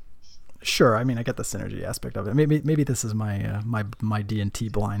 Sure, I mean I get the synergy aspect of it. Maybe this is my my D&T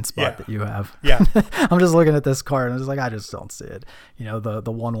blind spot that you have. Yeah, I'm just looking at this card and I'm just like, I just don't see it. You know, the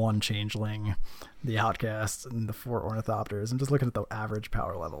 1/1 Changeling, the Outcast, and the 4 Ornithopters. I'm just looking at the average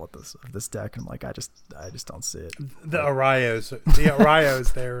power level of this deck, and I'm like, I just don't see it. The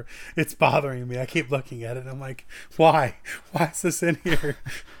Arayos there, it's bothering me. I keep looking at it and I'm like, why is this in here?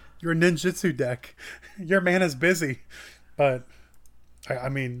 Your ninjutsu deck, your mana's busy. But I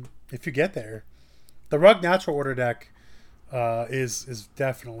mean, if you get there, the Rug Natural Order deck is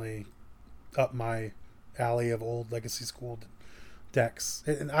definitely up my alley of old Legacy School decks.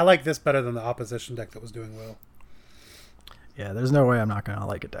 And I like this better than the opposition deck that was doing well. Yeah, there's no way I'm not gonna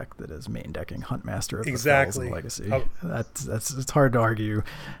like a deck that is main decking Huntmaster of the Fells in Legacy. Oh. That's it's hard to argue.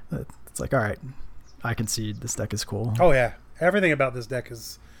 It's like, all right, I concede this deck is cool. Oh yeah, everything about this deck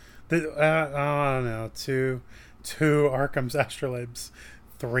is. I don't know, two Arkham's Astrolabes,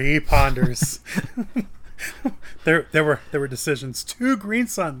 3 Ponders. there were decisions. 2 Green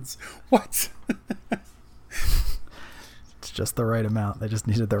Suns. What? It's just the right amount. They just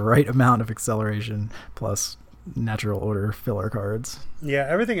needed the right amount of acceleration plus natural order filler cards. Yeah,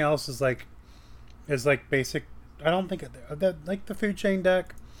 everything else is like basic. I don't think that like the Food Chain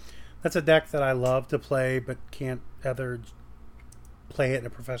deck. That's a deck that I love to play, but can't ever play it in a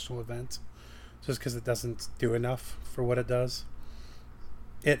professional event just because it doesn't do enough for what it does.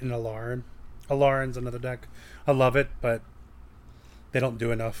 It and Alarin. Alarin's another deck. I love it, but they don't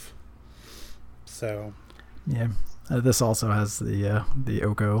do enough. So yeah, this also has the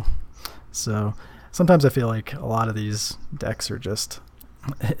Oko. So sometimes I feel like a lot of these decks are just,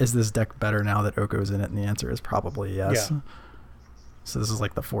 is this deck better now that Oko's in it? And the answer is probably yes. Yeah. So this is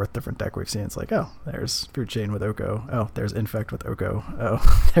like the 4th different deck we've seen. It's like, oh, there's Food Chain with Oko. Oh, there's Infect with Oko.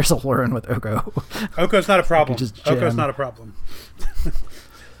 Oh, there's Alarin with Oko. Oko's not a problem. Oko's not a problem.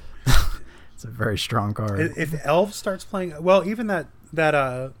 It's a very strong card. If Elves starts playing, well, even that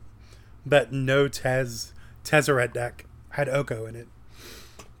no Tezzeret deck had Oko in it.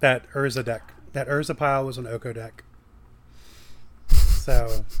 That Urza deck. That Urza pile was an Oko deck.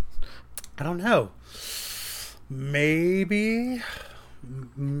 So, I don't know. Maybe...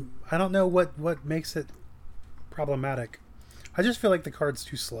 I don't know what makes it problematic. I just feel like the card's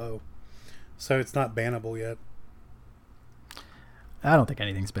too slow. So it's not bannable yet. I don't think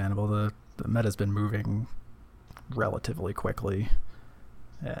anything's bannable. The meta's been moving relatively quickly.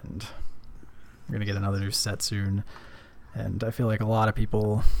 And we're going to get another new set soon. And I feel like a lot of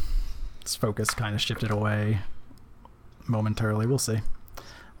people's focus kind of shifted away momentarily. We'll see.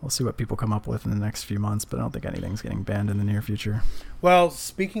 We'll see what people come up with in the next few months, but I don't think anything's getting banned in the near future. Well,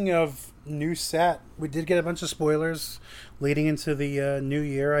 speaking of new set, we did get a bunch of spoilers leading into the new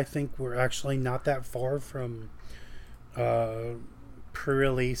year. I think we're actually not that far from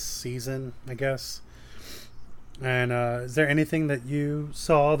pre-release season, I guess. And is there anything that you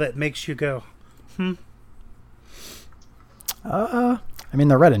saw that makes you go, I mean,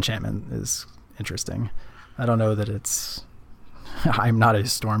 the red enchantment is interesting. I don't know that it's... I'm not a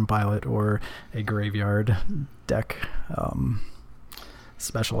Storm Pilot or a Graveyard deck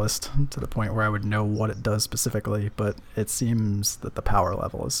specialist to the point where I would know what it does specifically, but it seems that the power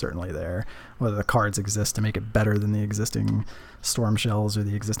level is certainly there. Whether the cards exist to make it better than the existing Storm Shells or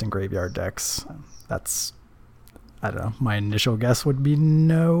the existing Graveyard decks, that's, I don't know, my initial guess would be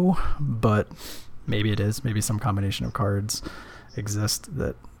no, but maybe it is. Maybe some combination of cards exist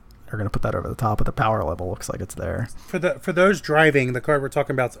that are going to put that over the top, but the power level looks like it's there. For those driving, the card we're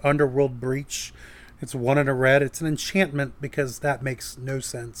talking about is Underworld Breach. It's 1 and a red. It's an enchantment because that makes no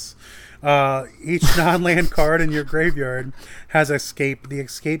sense. Each non-land card in your graveyard has escape. The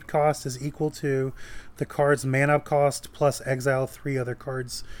escape cost is equal to the card's mana cost plus exile 3 other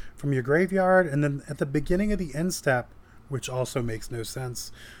cards from your graveyard, and then at the beginning of the end step, which also makes no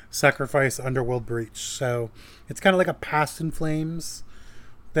sense, sacrifice Underworld Breach. So it's kind of like a Past in Flames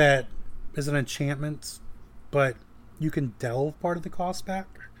that is an enchantment, but you can delve part of the cost back,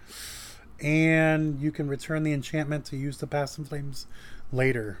 and you can return the enchantment to use the Past in Flames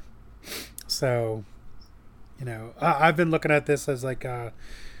later. So, you know, I've been looking at this as like a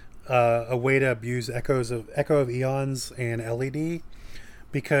way to abuse Echo of Eons and LED,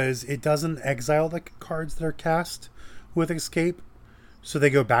 because it doesn't exile the cards that are cast with Escape, so they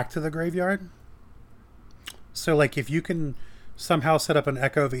go back to the graveyard. So like if you can somehow set up an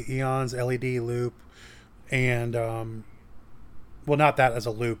Echo of Eons LED loop, and well, not that as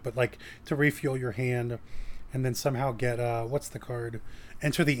a loop, but like to refuel your hand, and then somehow get what's the card,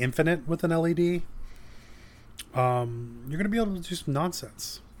 Enter the Infinite with an LED, you're gonna be able to do some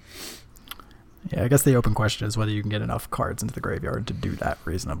nonsense. Yeah, I guess the open question is whether you can get enough cards into the graveyard to do that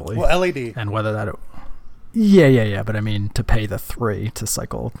reasonably. Well, LED. And whether that... Yeah. But I mean, to pay the 3 to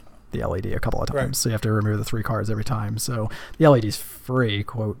cycle the LED a couple of times. Right. So you have to remove the 3 cards every time. So the LED's free,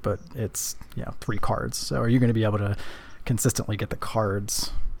 quote, but it's 3 cards. So are you going to be able to consistently get the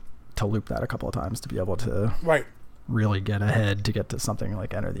cards to loop that a couple of times to be able to really get ahead to get to something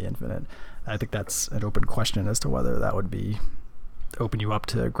like Enter the Infinite? I think that's an open question as to whether that would be open you up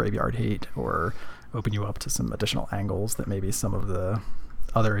to graveyard hate or open you up to some additional angles that maybe some of the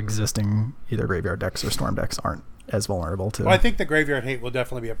other existing either graveyard decks or storm decks aren't as vulnerable to. Well, I think the graveyard hate will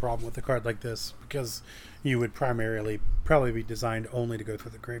definitely be a problem with a card like this, because you would primarily probably be designed only to go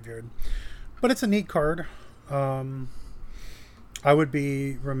through the graveyard. But it's a neat card. I would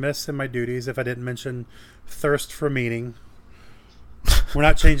be remiss in my duties if I didn't mention Thirst for Meaning. We're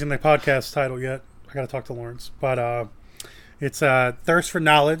not changing the podcast title yet. I got to talk to Lawrence. But it's Thirst for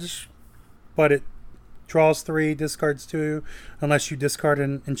Knowledge, but it draws 3, discards 2, unless you discard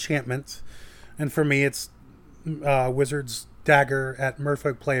an enchantment. And for me, it's Wizards Dagger at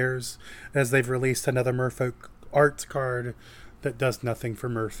Merfolk players, as they've released another Merfolk art card that does nothing for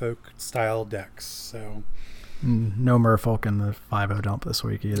Merfolk style decks. So no Merfolk in the 5-0 dump this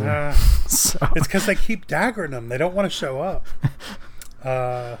week either. So. It's because they keep daggering them. They don't want to show up.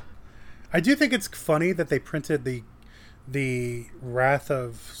 I do think it's funny that they printed the Wrath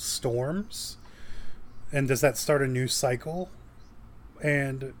of Storms, and does that start a new cycle?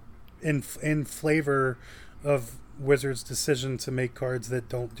 And in flavor of Wizards' decision to make cards that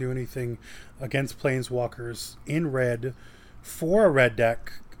don't do anything against Planeswalkers in red for a red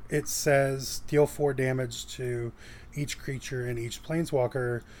deck, it says deal 4 damage to each creature and each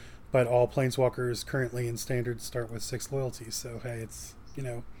Planeswalker, but all Planeswalkers currently in Standard start with 6 loyalties. So hey, it's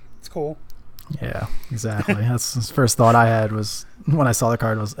it's cool. Yeah, exactly. That's the first thought I had was when I saw the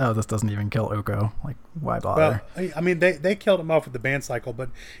card was, oh, this doesn't even kill Oko. Like, why bother? Well, I mean, they killed him off with the ban cycle, but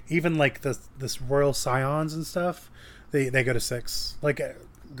even like this Royal Scions and stuff, they go to 6. Like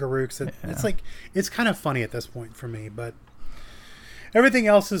Garruk's, it's like, it's kind of funny at this point for me, but everything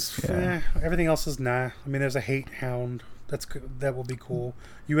else is everything else is nah. I mean, there's a Hate Hound. That will be cool.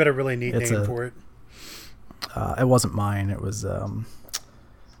 You had a really neat name for it. It wasn't mine. It was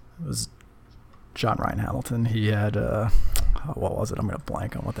John Ryan Hamilton. He had what was it? I'm gonna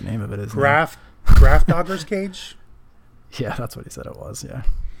blank on what the name of it is. Graf Dogger's Cage. Yeah, that's what he said it was. Yeah.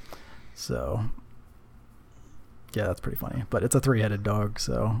 So yeah, that's pretty funny. But it's a 3-headed dog,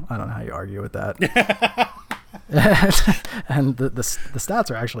 so I don't know how you argue with that. And the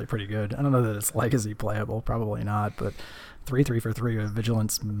stats are actually pretty good. I don't know that it's legacy playable, probably not, but 3/3 for 3 with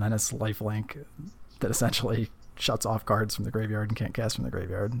Vigilance, Menace, Lifelink that essentially shuts off cards from the graveyard and can't cast from the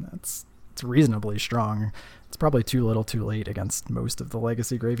graveyard. It's reasonably strong. It's probably too little too late against most of the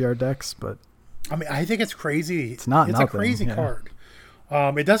legacy graveyard decks, but I mean, I think it's crazy. It's nothing, a crazy card.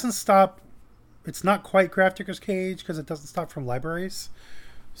 It doesn't stop. It's not quite Grafdigger's Cage because it doesn't stop from libraries.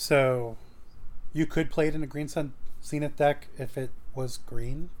 So you could play it in a Green Sun Zenith deck if it was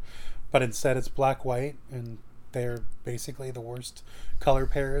green, but instead it's black-white, and they're basically the worst color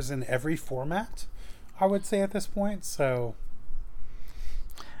pairs in every format, I would say at this point. So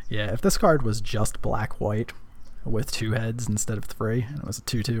yeah, if this card was just black-white with 2 heads instead of 3, and it was a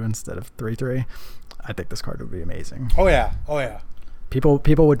 2/2 instead of 3/3, I think this card would be amazing. Oh yeah.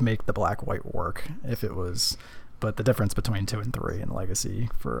 People would make the black-white work if it was, but the difference between 2 and 3 in Legacy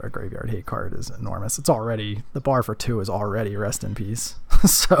for a graveyard hate card is enormous. It's already, the bar for 2 is already Rest in Peace.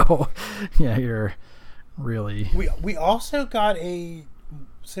 So yeah, you're really... We also got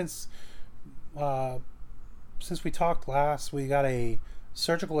since we talked last, we got a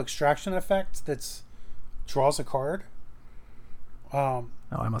Surgical Extraction effect that's draws a card. Oh,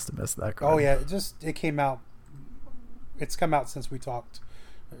 I must have missed that card. Oh yeah, it came out. It's come out since we talked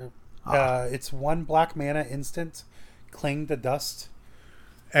It's 1 black mana instant, Cling to Dust.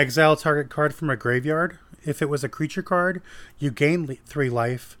 Exile target card from a graveyard. If it was a creature card, you gain 3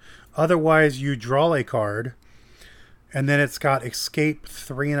 life. Otherwise, you draw a card. And then it's got Escape,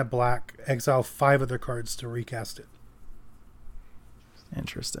 3 and a black. Exile 5 other cards to recast it.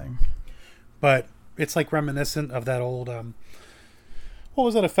 Interesting. But it's like reminiscent of that old... what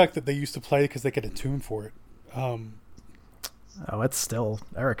was that effect that they used to play because they could attune for it? It's still...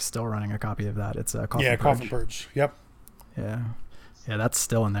 Eric's still running a copy of that. It's a Coffin Purge. Coffin Purge. Yep. Yeah, that's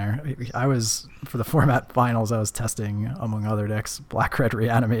still in there. I was, for the format finals, I was testing, among other decks, Black Red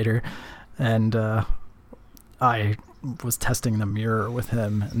Reanimator, and I was testing the mirror with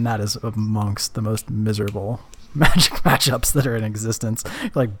him, and that is amongst the most miserable Magic matchups that are in existence.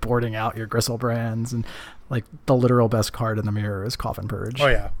 Like boarding out your Gristlebrand's, and like the literal best card in the mirror is Coffin Purge. Oh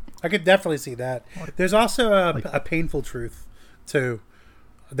yeah, I could definitely see that. There's also a Painful Truth too.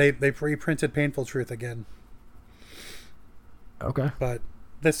 They reprinted Painful Truth again. Okay. But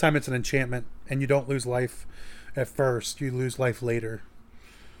this time it's an enchantment, and you don't lose life at first. You lose life later.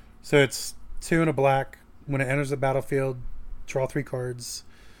 So it's 2 and a black. When it enters the battlefield, draw 3 cards.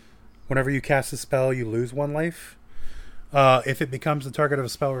 Whenever you cast a spell, you lose 1 life. If it becomes the target of a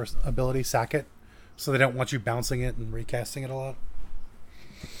spell or ability, sack it. So they don't want you bouncing it and recasting it a lot.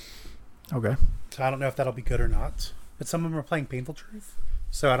 Okay. So I don't know if that'll be good or not. But some of them are playing Painful Truth.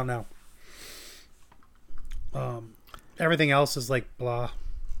 So I don't know. Everything else is like blah.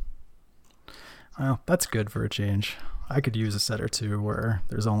 Well, that's good for a change. I could use a set or two where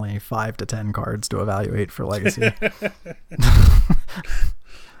there's only 5 to 10 cards to evaluate for Legacy.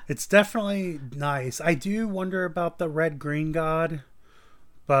 It's definitely nice. I do wonder about the red-green god,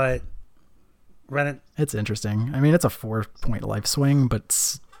 but it's interesting. I mean, it's a 4-point life swing, but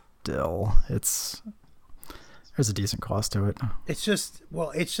still, there's a decent cost to it. It's just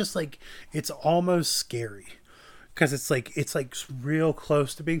like, it's almost scary because it's like real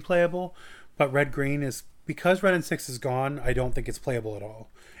close to being playable, but red-green is, because Ren and 6 is gone, I don't think it's playable at all.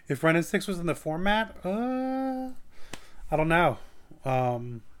 If Ren and 6 was in the format, I don't know.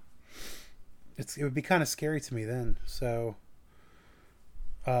 It would be kind of scary to me then. So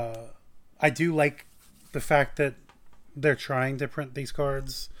I do like the fact that they're trying to print these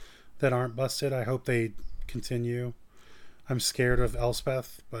cards that aren't busted. I hope they continue. I'm scared of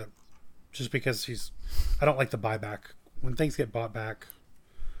Elspeth, but just because I don't like the buyback. When things get bought back,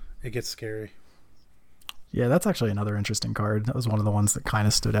 it gets scary. Yeah, that's actually another interesting card. That was one of the ones that kind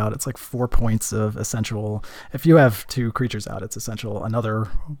of stood out. It's like 4 points of essential. If you have 2 creatures out, it's essential. Another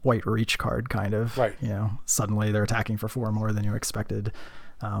white reach card, kind of. Right. Suddenly they're attacking for 4 more than you expected.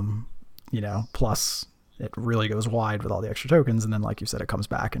 Plus it really goes wide with all the extra tokens. And then, like you said, it comes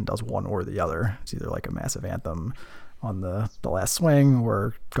back and does one or the other. It's either like a Massive Anthem on the last swing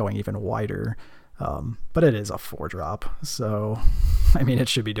or going even wider. But it is a 4-drop, so I mean it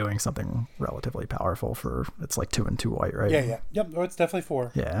should be doing something relatively powerful for, it's like 2 and 2 white, right? Yep. No, it's definitely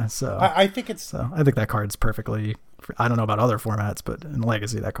 4. Yeah, so I think it's. So I think that card's perfectly. I don't know about other formats, but in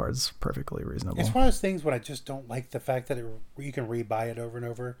Legacy that card's perfectly reasonable. It's one of those things when I just don't like the fact that you can rebuy it over and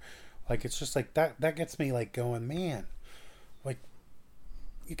over. Like, it's just like that gets me like going, man. Like,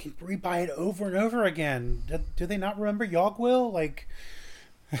 you can rebuy it over and over again. Do they not remember Yogg-Will? Like.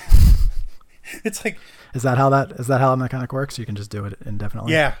 It's like, is that how that mechanic works? You can just do it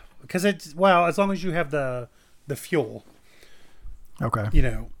indefinitely. Yeah, because as long as you have the fuel. Okay.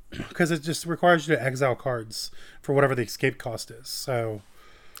 Because it just requires you to exile cards for whatever the escape cost is. So.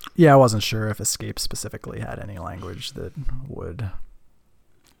 Yeah, I wasn't sure if escape specifically had any language that would.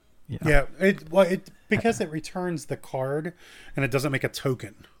 Yeah, because it returns the card and it doesn't make a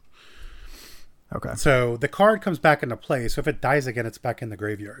token. Okay. So the card comes back into play. So if it dies again, it's back in the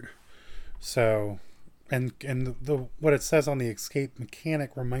graveyard. So, and what it says on the escape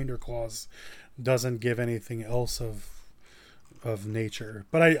mechanic reminder clause doesn't give anything else of nature.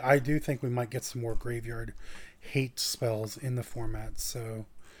 But I do think we might get some more graveyard hate spells in the format. So,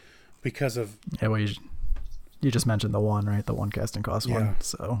 because of well, you just mentioned the one, right? The 1 casting cost one.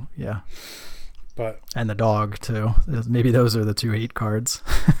 So yeah. And the dog too. Maybe those are the 2 hate cards.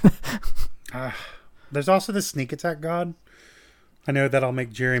 There's also the Sneak Attack God. I know that'll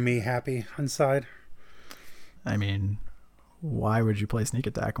make Jeremy happy inside. I mean, why would you play Sneak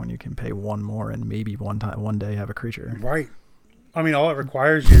Attack when you can pay 1 more and maybe one day have a creature? Right. I mean, all it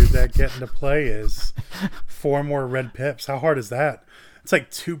requires you to get into play is 4 more red pips. How hard is that? It's like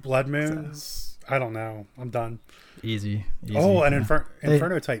 2 Blood Moons. I don't know. I'm done. Easy. Oh, and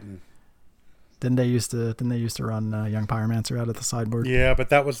Inferno Titan. Didn't they used to run Young Pyromancer out of the sideboard? Yeah, but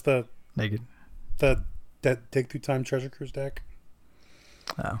that was the naked. Dig Through Time Treasure Cruise deck.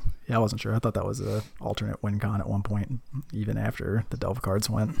 Oh, yeah, I wasn't sure. I thought that was a alternate win con at one point, even after the Delve cards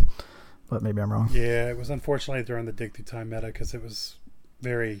went. But maybe I'm wrong. Yeah, it was unfortunately during the dig through time meta because it was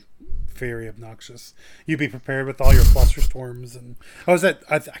very, very obnoxious. You'd be prepared with all your fluster storms, and I was at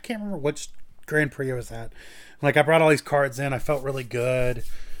I can't remember which Grand Prix I was at. Like I brought all these cards in, I felt really good,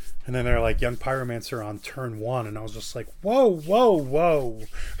 and then they're like Young Pyromancer on turn 1, and I was just like, whoa.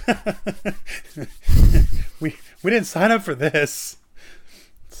 we didn't sign up for this.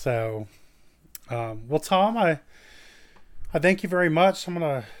 So, well, Tom, I thank you very much. I'm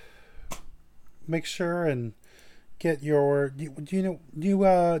gonna make sure and get your. Do you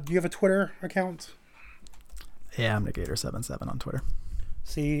have a Twitter account? Yeah, I'm Negator77 on Twitter.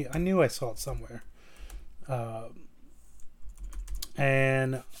 See, I knew I saw it somewhere.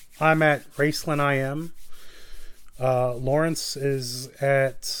 And I'm at RacelandIM. Lawrence is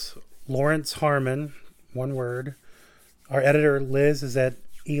at Lawrence Harmon, one word. Our editor Liz is at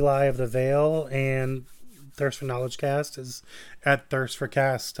Eli of the Vale, and Thirst for Knowledge Cast is at Thirst for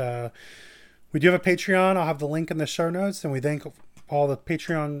Cast. We do have a Patreon. I'll have the link in the show notes, and we thank all the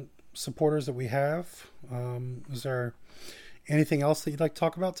Patreon supporters that we have. Is there anything else that you'd like to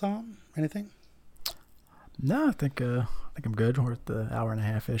talk about, Tom? Anything? No, I think I'm good. We're at the hour and a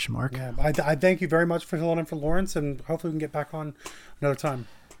half ish mark. Yeah, I thank you very much for filling in for Lawrence, and hopefully we can get back on another time.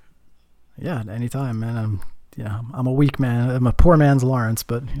 Yeah, anytime, man. I'm a weak man. I'm a poor man's Lawrence,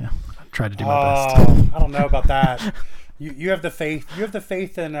 but yeah, I try to do my best. I don't know about that. You have the faith. You have the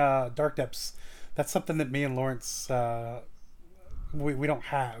faith in Dark Depths. That's something that me and Lawrence we don't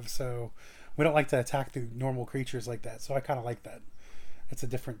have. So we don't like to attack the normal creatures like that. So I kind of like that. It's a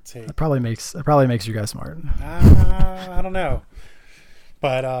different take. It probably makes you guys smart. I don't know,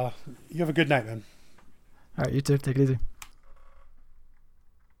 but you have a good night, man. All right, you too. Take it easy.